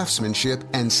 meticulous craftsmanship,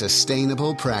 and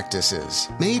sustainable practices.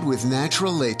 Made with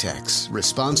natural latex,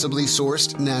 responsibly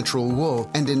sourced natural wool,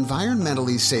 and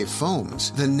environmentally safe foams,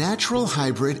 the Natural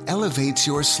Hybrid elevates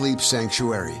your sleep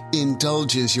sanctuary, indulges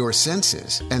your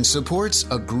senses, and supports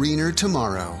a greener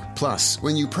tomorrow. Plus,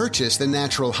 when you purchase the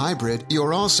Natural Hybrid,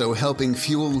 you're also helping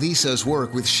fuel Leesa's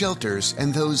work with shelters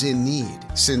and those in need.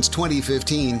 Since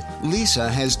 2015, Leesa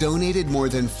has donated more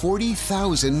than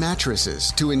 40,000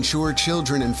 mattresses to ensure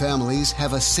children and families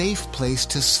have a safe place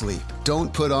to sleep.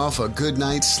 Don't put off a good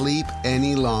night's sleep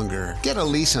any longer. Get a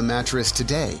Leesa mattress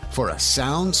today for a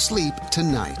sound sleep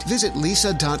tonight. Visit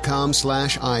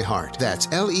leesa.com/iHeart. That's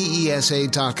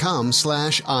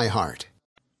LEESA.com/iHeart.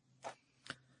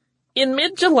 In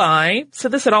mid-July, so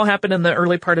this had all happened in the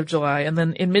early part of July, and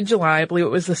then in mid-July, I believe it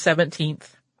was the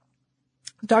 17th,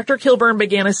 Dr. Kilburn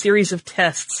began a series of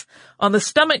tests on the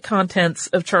stomach contents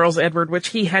of Charles Edward, which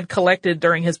he had collected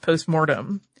during his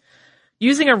postmortem.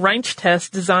 Using a Reinsch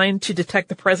test designed to detect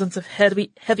the presence of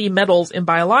heavy metals in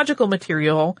biological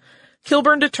material,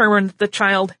 Kilburn determined that the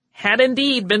child had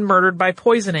indeed been murdered by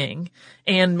poisoning,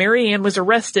 and Mary Ann was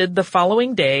arrested the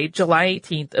following day, July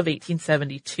 18th of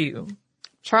 1872.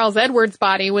 Charles Edward's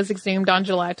body was exhumed on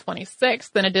July 26th,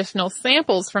 and additional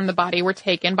samples from the body were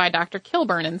taken by Dr.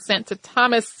 Kilburn and sent to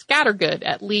Thomas Scattergood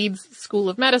at Leeds School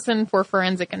of Medicine for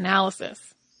forensic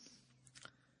analysis.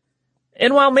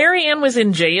 And while Mary Ann was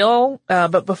in jail,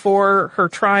 but before her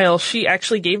trial, she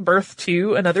actually gave birth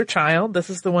to another child. This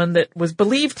is the one that was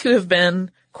believed to have been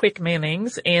Quick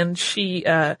Manning's, and she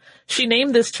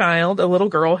named this child, a little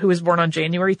girl who was born on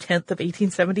January 10th of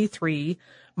 1873,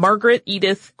 Margaret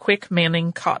Edith Quick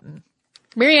Manning Cotton.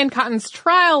 Mary Ann Cotton's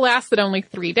trial lasted only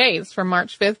 3 days, from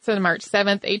March 5th to March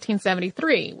 7th,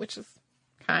 1873, which is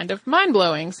kind of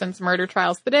mind-blowing since murder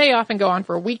trials today often go on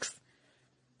for weeks.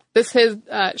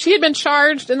 She had been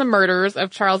charged in the murders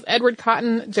of Charles Edward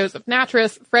Cotton, Joseph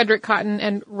Nattrass, Frederick Cotton,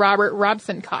 and Robert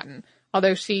Robson Cotton,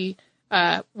 although she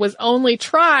was only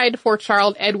tried for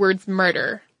Charles Edward's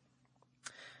murder.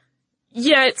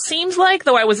 Yeah, it seems like,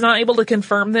 though I was not able to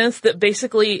confirm this, that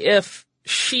basically if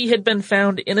she had been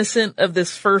found innocent of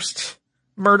this first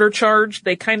murder charge,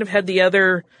 they kind of had the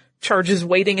other charges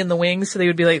waiting in the wings, so they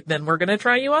would be like, then we're going to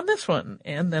try you on this one,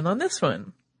 and then on this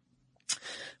one.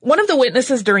 One of the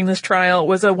witnesses during this trial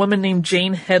was a woman named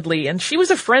Jane Headley, and she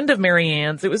was a friend of Mary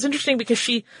Ann's. It was interesting because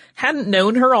she hadn't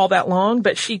known her all that long,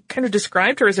 but she kind of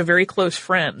described her as a very close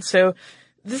friend. So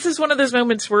this is one of those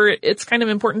moments where it's kind of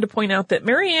important to point out that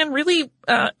Mary Ann really,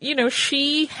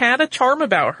 she had a charm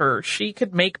about her. She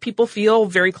could make people feel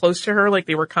very close to her, like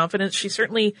they were confident. She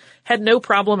certainly had no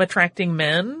problem attracting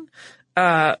men.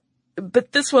 But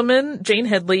this woman, Jane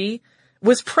Headley,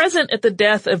 was present at the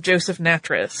death of Joseph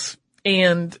Nattrass.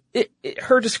 And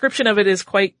her description of it is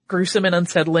quite gruesome and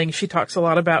unsettling. She talks a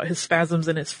lot about his spasms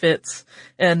and his fits,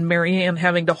 and Mary Ann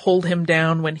having to hold him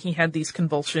down when he had these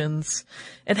convulsions.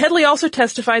 And Headley also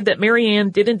testified that Mary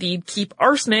Ann did indeed keep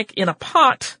arsenic in a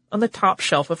pot on the top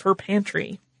shelf of her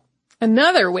pantry.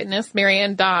 Another witness, Mary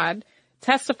Ann Dodd,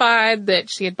 testified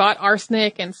that she had bought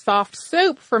arsenic and soft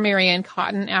soap for Mary Ann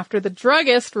Cotton after the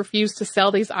druggist refused to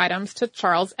sell these items to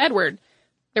Charles Edward.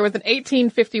 There was an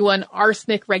 1851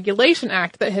 Arsenic Regulation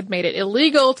Act that had made it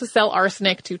illegal to sell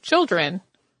arsenic to children.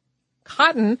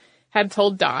 Cotton had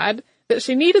told Dodd that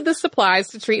she needed the supplies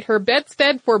to treat her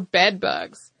bedstead for bed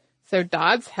bugs. So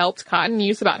Dodds helped Cotton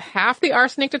use about half the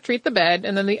arsenic to treat the bed,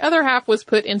 and then the other half was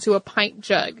put into a pint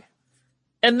jug.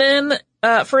 And then,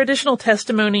 for additional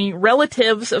testimony,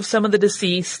 relatives of some of the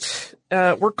deceased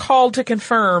were called to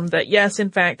confirm that, yes, in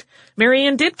fact, Mary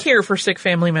Ann did care for sick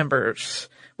family members,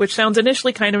 which sounds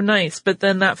initially kind of nice, but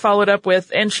then that followed up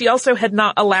with, and she also had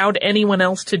not allowed anyone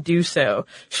else to do so.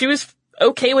 She was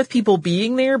okay with people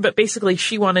being there, but basically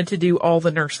she wanted to do all the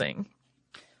nursing.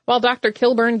 While Dr.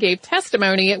 Kilburn gave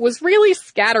testimony, it was really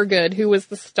Scattergood who was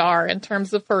the star in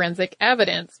terms of forensic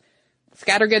evidence.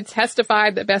 Scattergood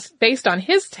testified that based on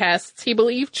his tests, he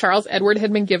believed Charles Edward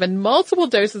had been given multiple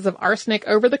doses of arsenic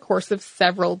over the course of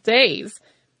several days.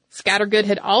 Scattergood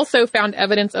had also found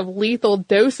evidence of lethal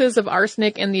doses of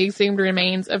arsenic in the exhumed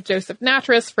remains of Joseph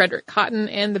Nattrass, Frederick Cotton,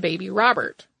 and the baby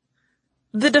Robert.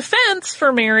 The defense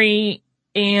for Mary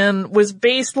Ann was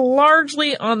based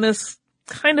largely on this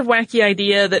kind of wacky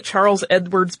idea that Charles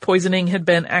Edward's poisoning had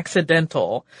been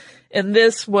accidental. And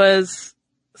this was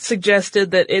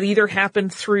suggested that it either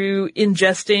happened through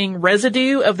ingesting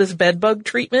residue of this bedbug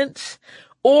treatment,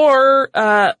 or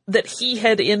that he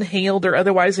had inhaled or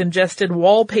otherwise ingested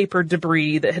wallpaper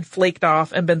debris that had flaked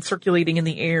off and been circulating in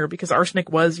the air, because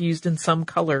arsenic was used in some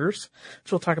colors,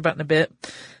 which we'll talk about in a bit.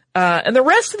 And the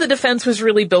rest of the defense was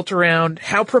really built around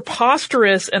how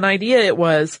preposterous an idea it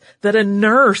was that a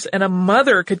nurse and a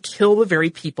mother could kill the very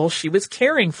people she was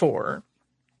caring for.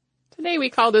 Today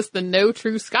we call this the no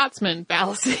true Scotsman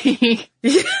fallacy.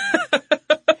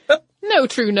 No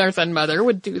true nurse and mother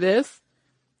would do this.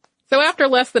 So after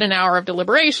less than an hour of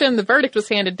deliberation, the verdict was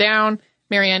handed down.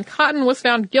 Mary Ann Cotton was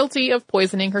found guilty of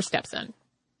poisoning her stepson.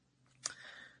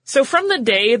 So from the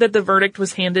day that the verdict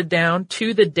was handed down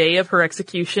to the day of her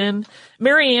execution,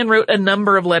 Mary Ann wrote a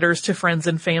number of letters to friends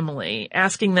and family,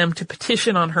 asking them to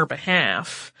petition on her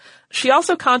behalf. She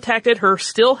also contacted her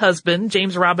still husband,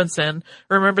 James Robinson.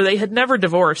 Remember, they had never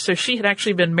divorced, so she had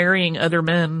actually been marrying other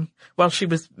men while she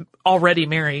was already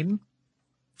married.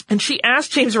 And she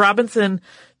asked James Robinson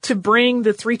to bring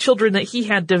the 3 children that he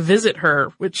had to visit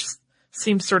her, which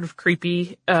seems sort of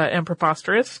creepy and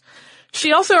preposterous.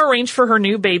 She also arranged for her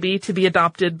new baby to be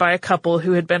adopted by a couple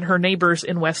who had been her neighbors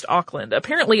in West Auckland.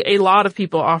 Apparently, a lot of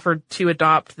people offered to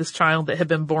adopt this child that had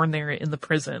been born there in the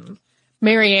prison.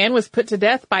 Mary Ann was put to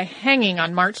death by hanging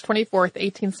on March 24th,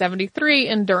 1873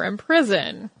 in Durham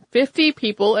Prison. 50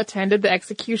 people attended the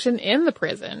execution in the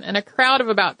prison, and a crowd of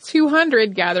about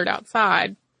 200 gathered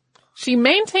outside. She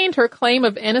maintained her claim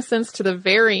of innocence to the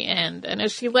very end, and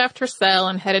as she left her cell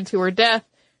and headed to her death,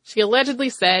 she allegedly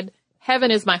said,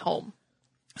 "Heaven is my home."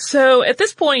 So at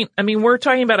this point, I mean, we're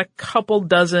talking about a couple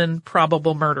dozen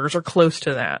probable murders or close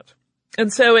to that.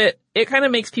 And so it kind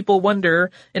of makes people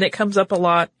wonder, and it comes up a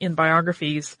lot in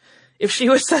biographies, if she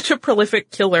was such a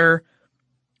prolific killer,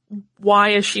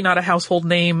 why is she not a household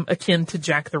name akin to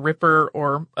Jack the Ripper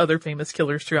or other famous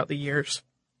killers throughout the years?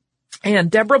 And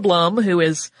Deborah Blum, who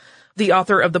is the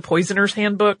author of The Poisoner's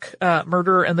Handbook,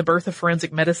 Murder and the Birth of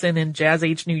Forensic Medicine in Jazz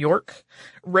Age New York,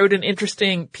 wrote an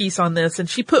interesting piece on this, and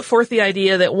she put forth the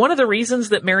idea that one of the reasons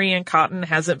that Mary Ann Cotton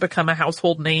hasn't become a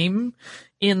household name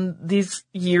in these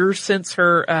years since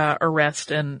her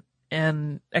arrest and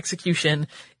execution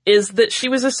is that she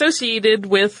was associated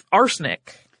with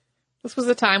arsenic. This was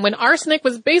a time when arsenic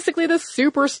was basically the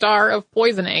superstar of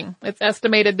poisoning. It's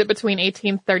estimated that between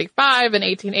 1835 and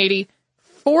 1880,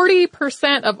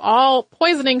 40% of all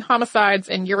poisoning homicides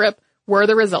in Europe were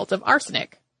the result of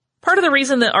arsenic. Part of the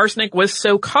reason that arsenic was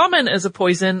so common as a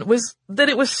poison was that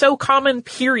it was so common,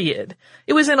 period.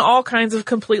 It was in all kinds of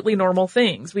completely normal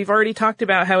things. We've already talked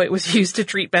about how it was used to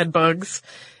treat bed bugs.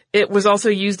 It was also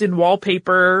used in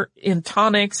wallpaper, in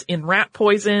tonics, in rat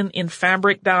poison, in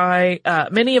fabric dye.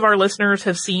 Many of our listeners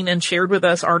have seen and shared with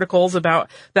us articles about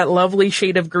that lovely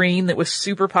shade of green that was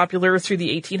super popular through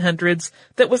the 1800s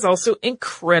that was also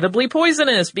incredibly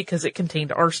poisonous because it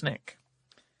contained arsenic.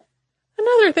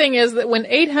 Another thing is that when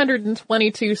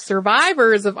 822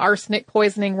 survivors of arsenic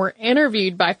poisoning were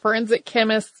interviewed by forensic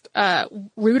chemist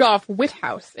Rudolf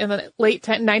Witthaus in the late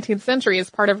 19th century as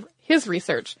part of his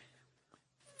research,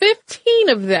 15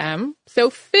 of them, so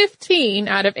 15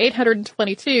 out of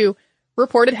 822,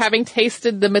 reported having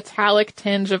tasted the metallic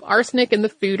tinge of arsenic in the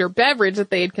food or beverage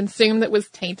that they had consumed that was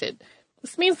tainted.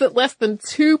 This means that less than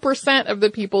 2% of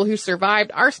the people who survived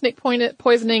arsenic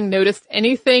poisoning noticed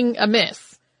anything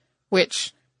amiss,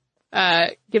 which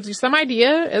gives you some idea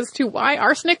as to why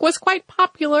arsenic was quite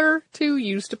popular to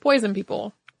use to poison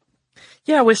people.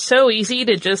 Yeah, it was so easy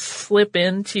to just slip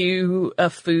into a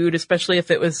food, especially if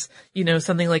it was,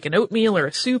 something like an oatmeal or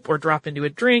a soup, or drop into a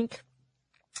drink.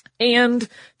 And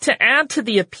to add to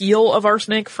the appeal of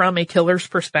arsenic from a killer's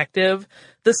perspective,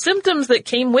 the symptoms that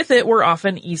came with it were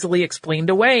often easily explained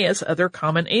away as other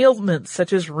common ailments,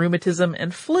 such as rheumatism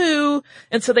and flu,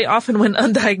 and so they often went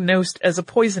undiagnosed as a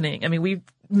poisoning. I mean, we've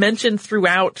mentioned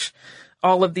throughout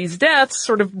all of these deaths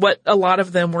sort of what a lot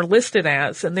of them were listed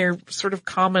as, and they're sort of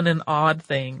common and odd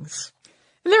things.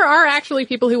 And there are actually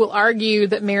people who will argue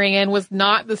that Mary Ann was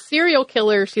not the serial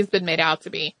killer she's been made out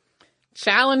to be.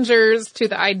 Challengers to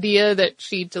the idea that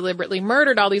she deliberately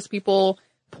murdered all these people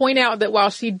point out that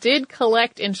while she did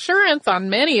collect insurance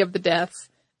on many of the deaths,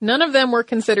 none of them were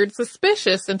considered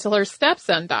suspicious until her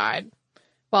stepson died.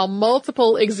 While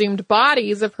multiple exhumed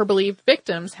bodies of her believed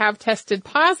victims have tested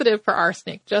positive for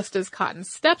arsenic, just as Cotton's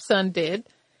stepson did,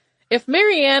 if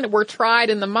Mary Ann were tried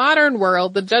in the modern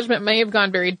world, the judgment may have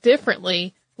gone very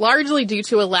differently, largely due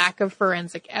to a lack of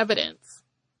forensic evidence.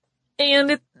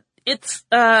 And it's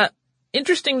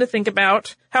interesting to think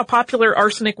about how popular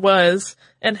arsenic was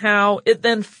and how it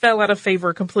then fell out of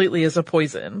favor completely as a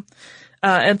poison.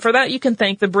 And for that, you can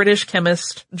thank the British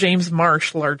chemist James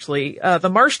Marsh largely. The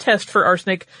Marsh test for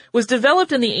arsenic was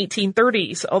developed in the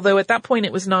 1830s, although at that point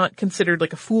it was not considered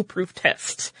like a foolproof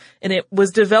test. And it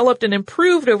was developed and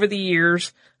improved over the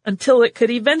years until it could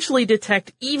eventually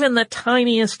detect even the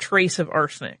tiniest trace of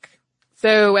arsenic.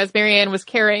 So as Mary Ann was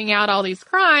carrying out all these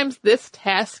crimes, this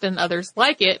test and others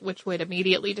like it, which would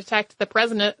immediately detect the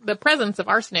presence of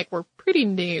arsenic, were pretty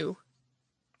new.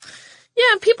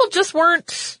 Yeah, people just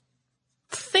weren't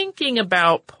thinking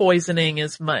about poisoning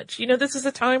as much. This is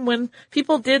a time when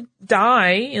people did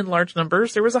die in large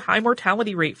numbers. There was a high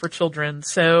mortality rate for children.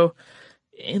 So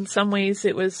in some ways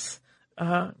it was,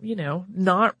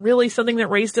 not really something that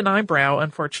raised an eyebrow,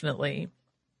 unfortunately.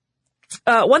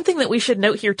 One thing that we should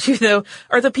note here too, though,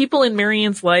 are the people in Mary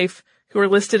Ann's life who are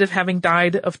listed as having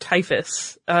died of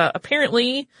typhus.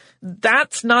 Apparently,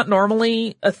 that's not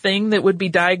normally a thing that would be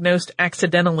diagnosed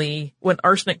accidentally when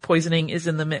arsenic poisoning is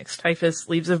in the mix. Typhus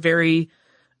leaves a very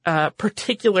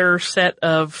particular set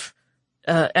of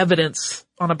evidence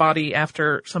on a body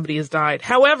after somebody has died.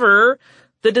 However,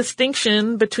 the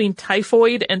distinction between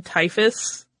typhoid and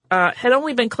typhus had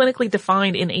only been clinically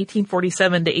defined in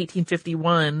 1847 to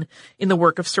 1851 in the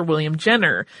work of Sir William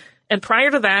Jenner. And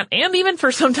prior to that, and even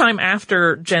for some time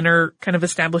after Jenner kind of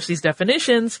established these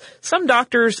definitions, some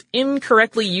doctors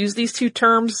incorrectly use these two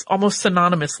terms almost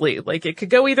synonymously. Like, it could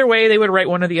go either way. They would write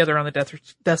one or the other on the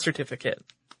death certificate.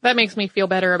 That makes me feel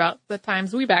better about the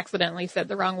times we've accidentally said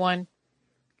the wrong one.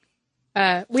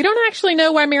 We don't actually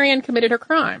know why Marianne committed her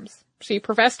crimes. She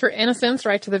professed her innocence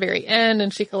right to the very end,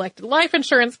 and she collected life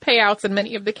insurance payouts in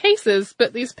many of the cases,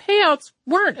 but these payouts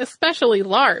weren't especially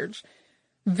large.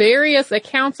 Various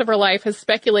accounts of her life has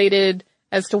speculated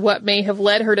as to what may have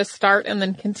led her to start and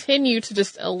then continue to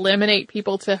just eliminate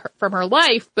people from her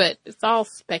life, but it's all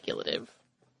speculative.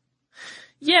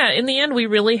 Yeah, in the end, we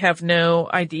really have no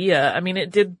idea. I mean,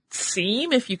 it did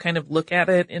seem, if you kind of look at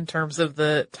it in terms of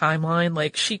the timeline,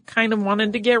 like she kind of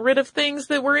wanted to get rid of things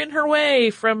that were in her way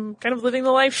from kind of living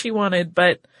the life she wanted,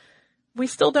 but we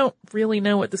still don't really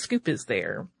know what the scoop is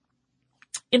there.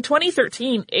 In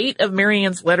 2013, 8 of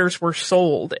Marianne's letters were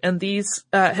sold, and these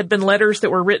had been letters that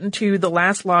were written to the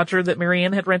last lodger that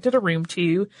Marianne had rented a room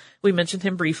to. We mentioned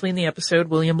him briefly in the episode,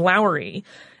 William Lowry.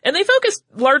 And they focused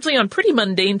largely on pretty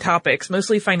mundane topics,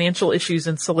 mostly financial issues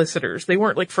and solicitors. They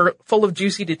weren't like full of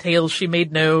juicy details. She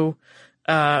made no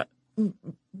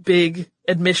big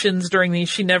admissions during these.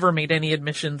 She never made any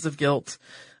admissions of guilt.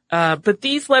 But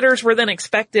these letters were then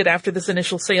expected after this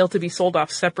initial sale to be sold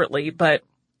off separately, but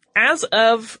as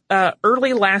of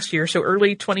early last year, so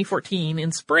early 2014,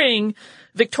 in spring,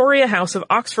 Victoria House of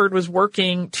Oxford was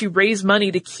working to raise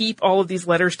money to keep all of these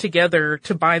letters together,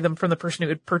 to buy them from the person who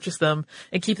had purchased them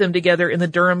and keep them together in the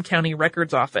Durham County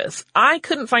Records Office. I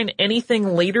couldn't find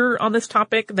anything later on this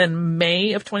topic than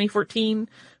May of 2014,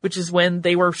 which is when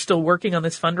they were still working on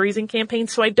this fundraising campaign,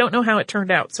 so I don't know how it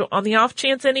turned out. So on the off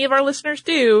chance any of our listeners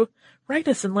do, write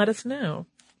us and let us know.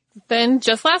 Then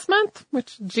just last month,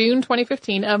 which June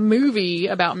 2015, a movie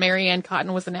about Marianne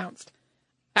Cotton was announced.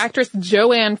 Actress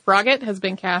Joanne Froggatt has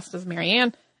been cast as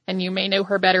Marianne, and you may know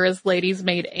her better as Lady's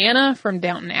Maid Anna from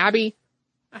Downton Abbey.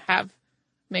 I have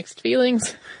mixed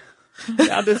feelings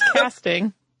about this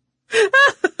casting.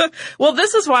 Well,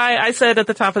 this is why I said at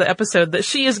the top of the episode that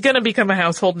she is going to become a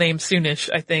household name soonish,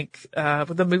 I think,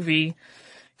 with the movie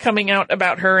coming out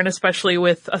about her, and especially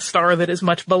with a star that is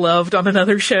much beloved on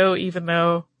another show, even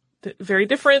though very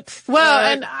different. Well,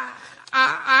 and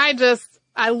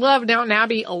I love Downton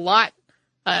Abbey a lot.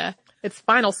 It's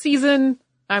final season.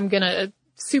 I'm gonna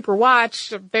super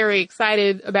watch. I'm very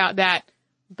excited about that.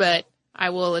 But I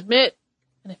will admit,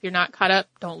 and if you're not caught up,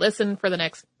 don't listen for the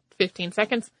next 15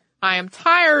 seconds. I am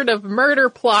tired of murder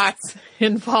plots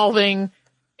involving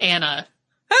Anna.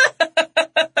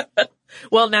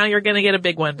 Well, now you're going to get a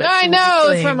big one. But I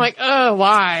know, so I'm like, oh,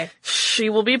 why? She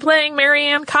will be playing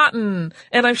Marianne Cotton,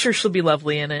 and I'm sure she'll be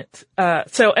lovely in it. And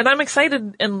I'm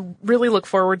excited and really look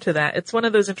forward to that. It's one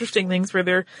of those interesting things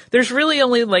where there's really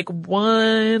only like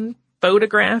one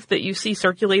photograph that you see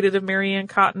circulated of Marianne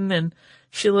Cotton, and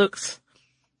she looks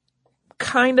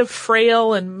kind of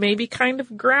frail and maybe kind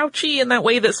of grouchy in that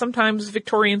way that sometimes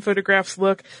Victorian photographs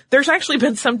look. There's actually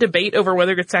been some debate over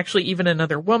whether it's actually even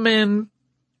another woman.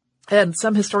 And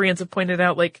some historians have pointed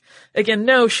out, like, again,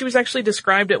 no, she was actually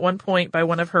described at one point by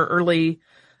one of her early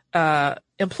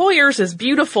employers as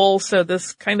beautiful, so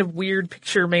this kind of weird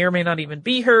picture may or may not even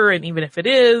be her, and even if it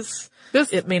is,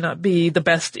 it may not be the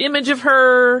best image of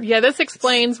her. Yeah, this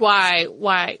explains why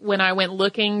when I went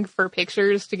looking for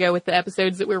pictures to go with the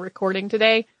episodes that we're recording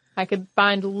today, I could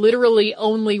find literally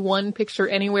only one picture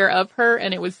anywhere of her,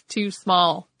 and it was too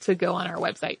small to go on our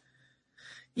website.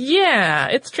 Yeah,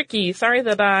 it's tricky. Sorry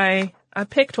that I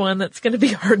picked one that's going to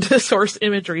be hard to source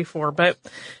imagery for, but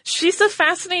she's a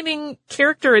fascinating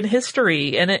character in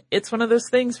history, and it's one of those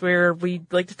things where we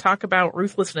like to talk about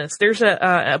ruthlessness. There's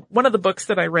one of the books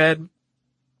that I read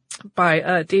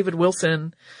by David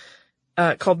Wilson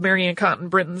called Marianne Cotton,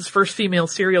 Britain's First Female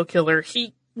Serial Killer.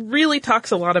 He really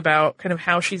talks a lot about kind of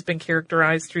how she's been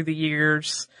characterized through the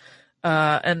years,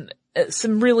 and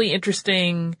some really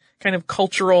interesting kind of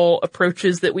cultural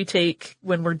approaches that we take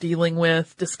when we're dealing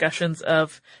with discussions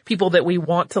of people that we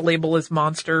want to label as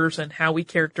monsters, and how we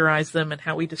characterize them and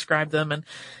how we describe them. And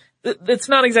it's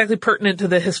not exactly pertinent to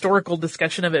the historical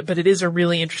discussion of it, but it is a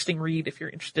really interesting read. If you're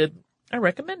interested, I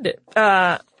recommend it.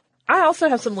 I also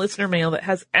have some listener mail that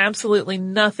has absolutely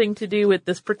nothing to do with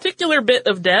this particular bit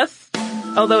of death,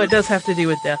 although it does have to do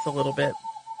with death a little bit.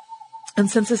 And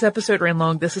since this episode ran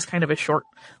long, this is kind of a short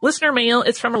listener mail.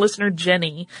 It's from our listener,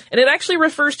 Jenny. And it actually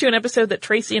refers to an episode that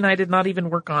Tracy and I did not even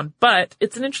work on, but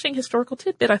it's an interesting historical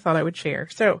tidbit I thought I would share.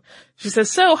 So she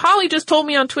says, so Holly just told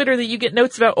me on Twitter that you get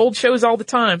notes about old shows all the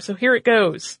time. So here it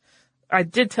goes. I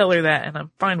did tell her that, and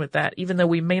I'm fine with that, even though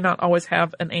we may not always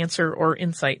have an answer or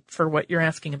insight for what you're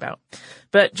asking about.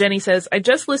 But Jenny says, I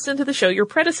just listened to the show your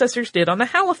predecessors did on the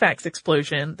Halifax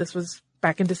explosion. This was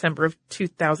back in December of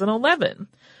 2011.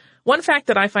 One fact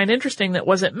that I find interesting that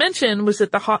wasn't mentioned was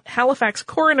that the Halifax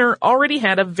coroner already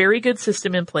had a very good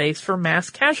system in place for mass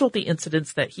casualty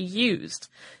incidents that he used.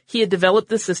 He had developed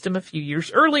the system a few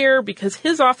years earlier because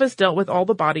his office dealt with all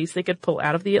the bodies they could pull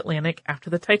out of the Atlantic after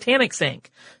the Titanic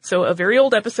sank. So a very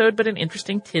old episode, but an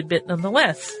interesting tidbit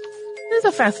nonetheless. It is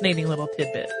a fascinating little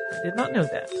tidbit. I did not know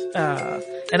that.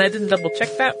 And I didn't double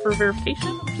check that for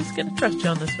verification. I'm just going to trust you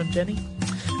on this one, Jenny.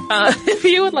 If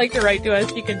you would like to write to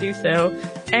us, you can do so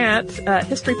at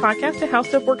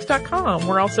historypodcast@howstuffworks.com.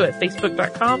 We're also at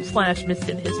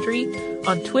facebook.com/missedinhistory,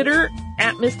 on Twitter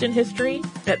 @missedinhistory,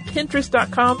 at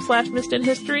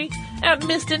pinterest.com/missedinhistory, at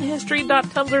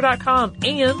missedinhistory.tumblr.com,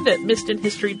 and at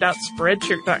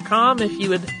missedinhistory.spreadshirt.com if you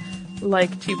would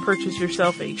like to purchase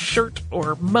yourself a shirt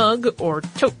or mug or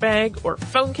tote bag or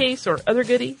phone case or other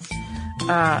goodies.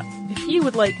 If you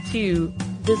would like to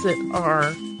visit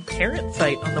our parent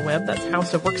site on the web, that's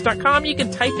howstuffworks.com. You can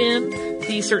type in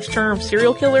the search term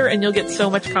serial killer and you'll get so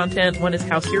much content. One is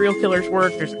how serial killers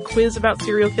work. There's a quiz about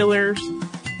serial killers.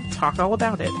 Talk all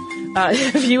about it.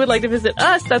 If you would like to visit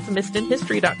us, that's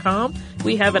missedinhistory.com.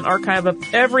 We have an archive of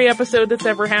every episode that's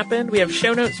ever happened. We have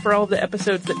show notes for all of the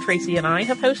episodes that Tracy and I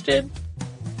have hosted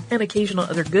and occasional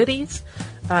other goodies.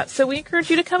 So we encourage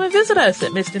you to come and visit us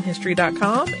at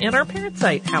missedinhistory.com and our parent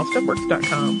site,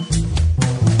 howstuffworks.com.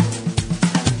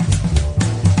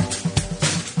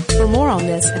 For more on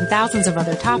this and thousands of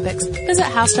other topics, visit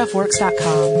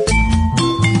howstuffworks.com.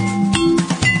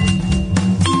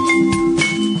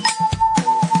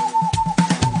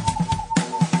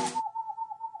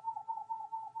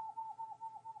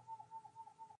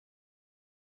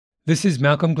 This is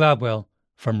Malcolm Gladwell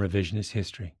from Revisionist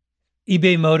History.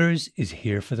 eBay Motors is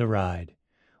here for the ride.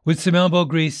 With some elbow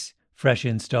grease, fresh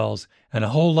installs, and a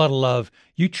whole lot of love,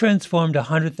 you transformed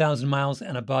 100,000 miles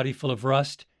and a body full of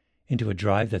rust into a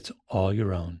drive that's all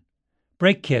your own.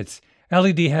 Brake kits,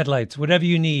 LED headlights, whatever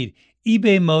you need,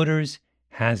 eBay Motors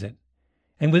has it.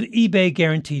 And with eBay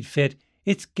Guaranteed Fit,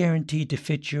 it's guaranteed to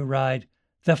fit your ride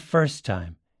the first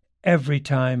time, every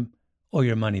time, or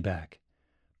your money back.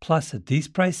 Plus, at these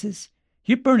prices,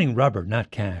 you're burning rubber,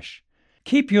 not cash.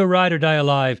 Keep your ride or die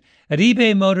alive at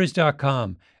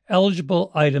ebaymotors.com. Eligible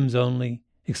items only.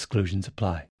 Exclusions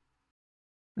apply.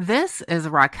 This is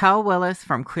Raquel Willis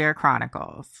from Queer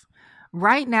Chronicles.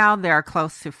 Right now, there are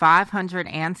close to 500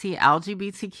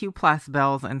 anti-LGBTQ+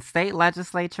 bills in state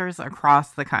legislatures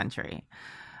across the country.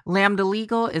 Lambda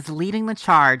Legal is leading the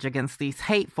charge against these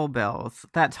hateful bills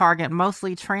that target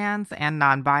mostly trans and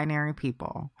non-binary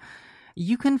people.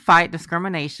 You can fight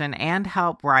discrimination and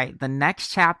help write the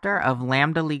next chapter of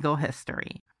Lambda Legal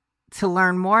history. To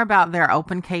learn more about their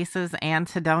open cases and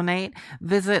to donate,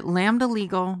 visit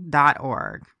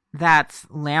lambdalegal.org. That's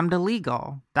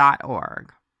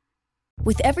lambdalegal.org.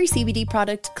 With every CBD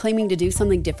product claiming to do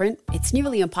something different, it's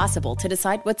nearly impossible to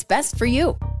decide what's best for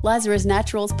you. Lazarus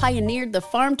Naturals pioneered the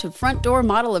farm-to-front-door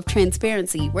model of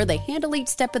transparency, where they handle each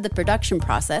step of the production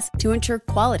process to ensure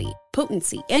quality,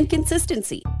 potency, and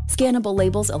consistency. Scannable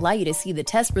labels allow you to see the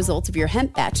test results of your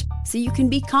hemp batch, so you can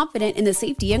be confident in the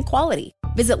safety and quality.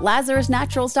 Visit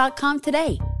LazarusNaturals.com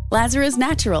today. Lazarus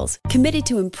Naturals, committed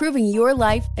to improving your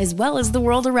life as well as the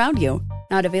world around you.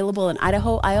 Not available in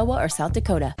Idaho, Iowa, or South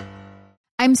Dakota.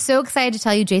 I'm so excited to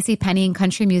tell you JCPenney and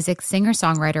country music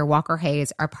singer-songwriter Walker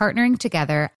Hayes are partnering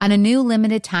together on a new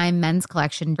limited-time men's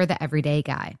collection for the everyday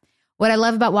guy. What I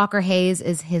love about Walker Hayes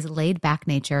is his laid-back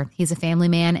nature. He's a family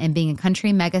man, and being a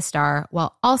country megastar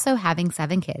while also having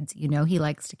 7 kids, you know he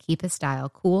likes to keep his style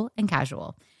cool and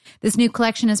casual. This new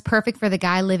collection is perfect for the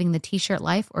guy living the t-shirt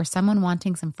life or someone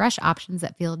wanting some fresh options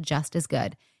that feel just as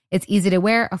good. It's easy to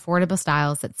wear, affordable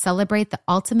styles that celebrate the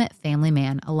ultimate family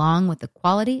man, along with the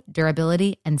quality,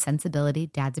 durability, and sensibility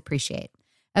dads appreciate.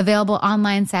 Available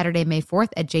online Saturday, May 4th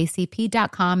at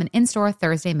jcp.com and in-store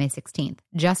Thursday, May 16th.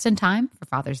 Just in time for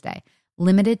Father's Day.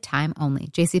 Limited time only.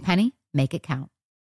 JCPenney, make it count.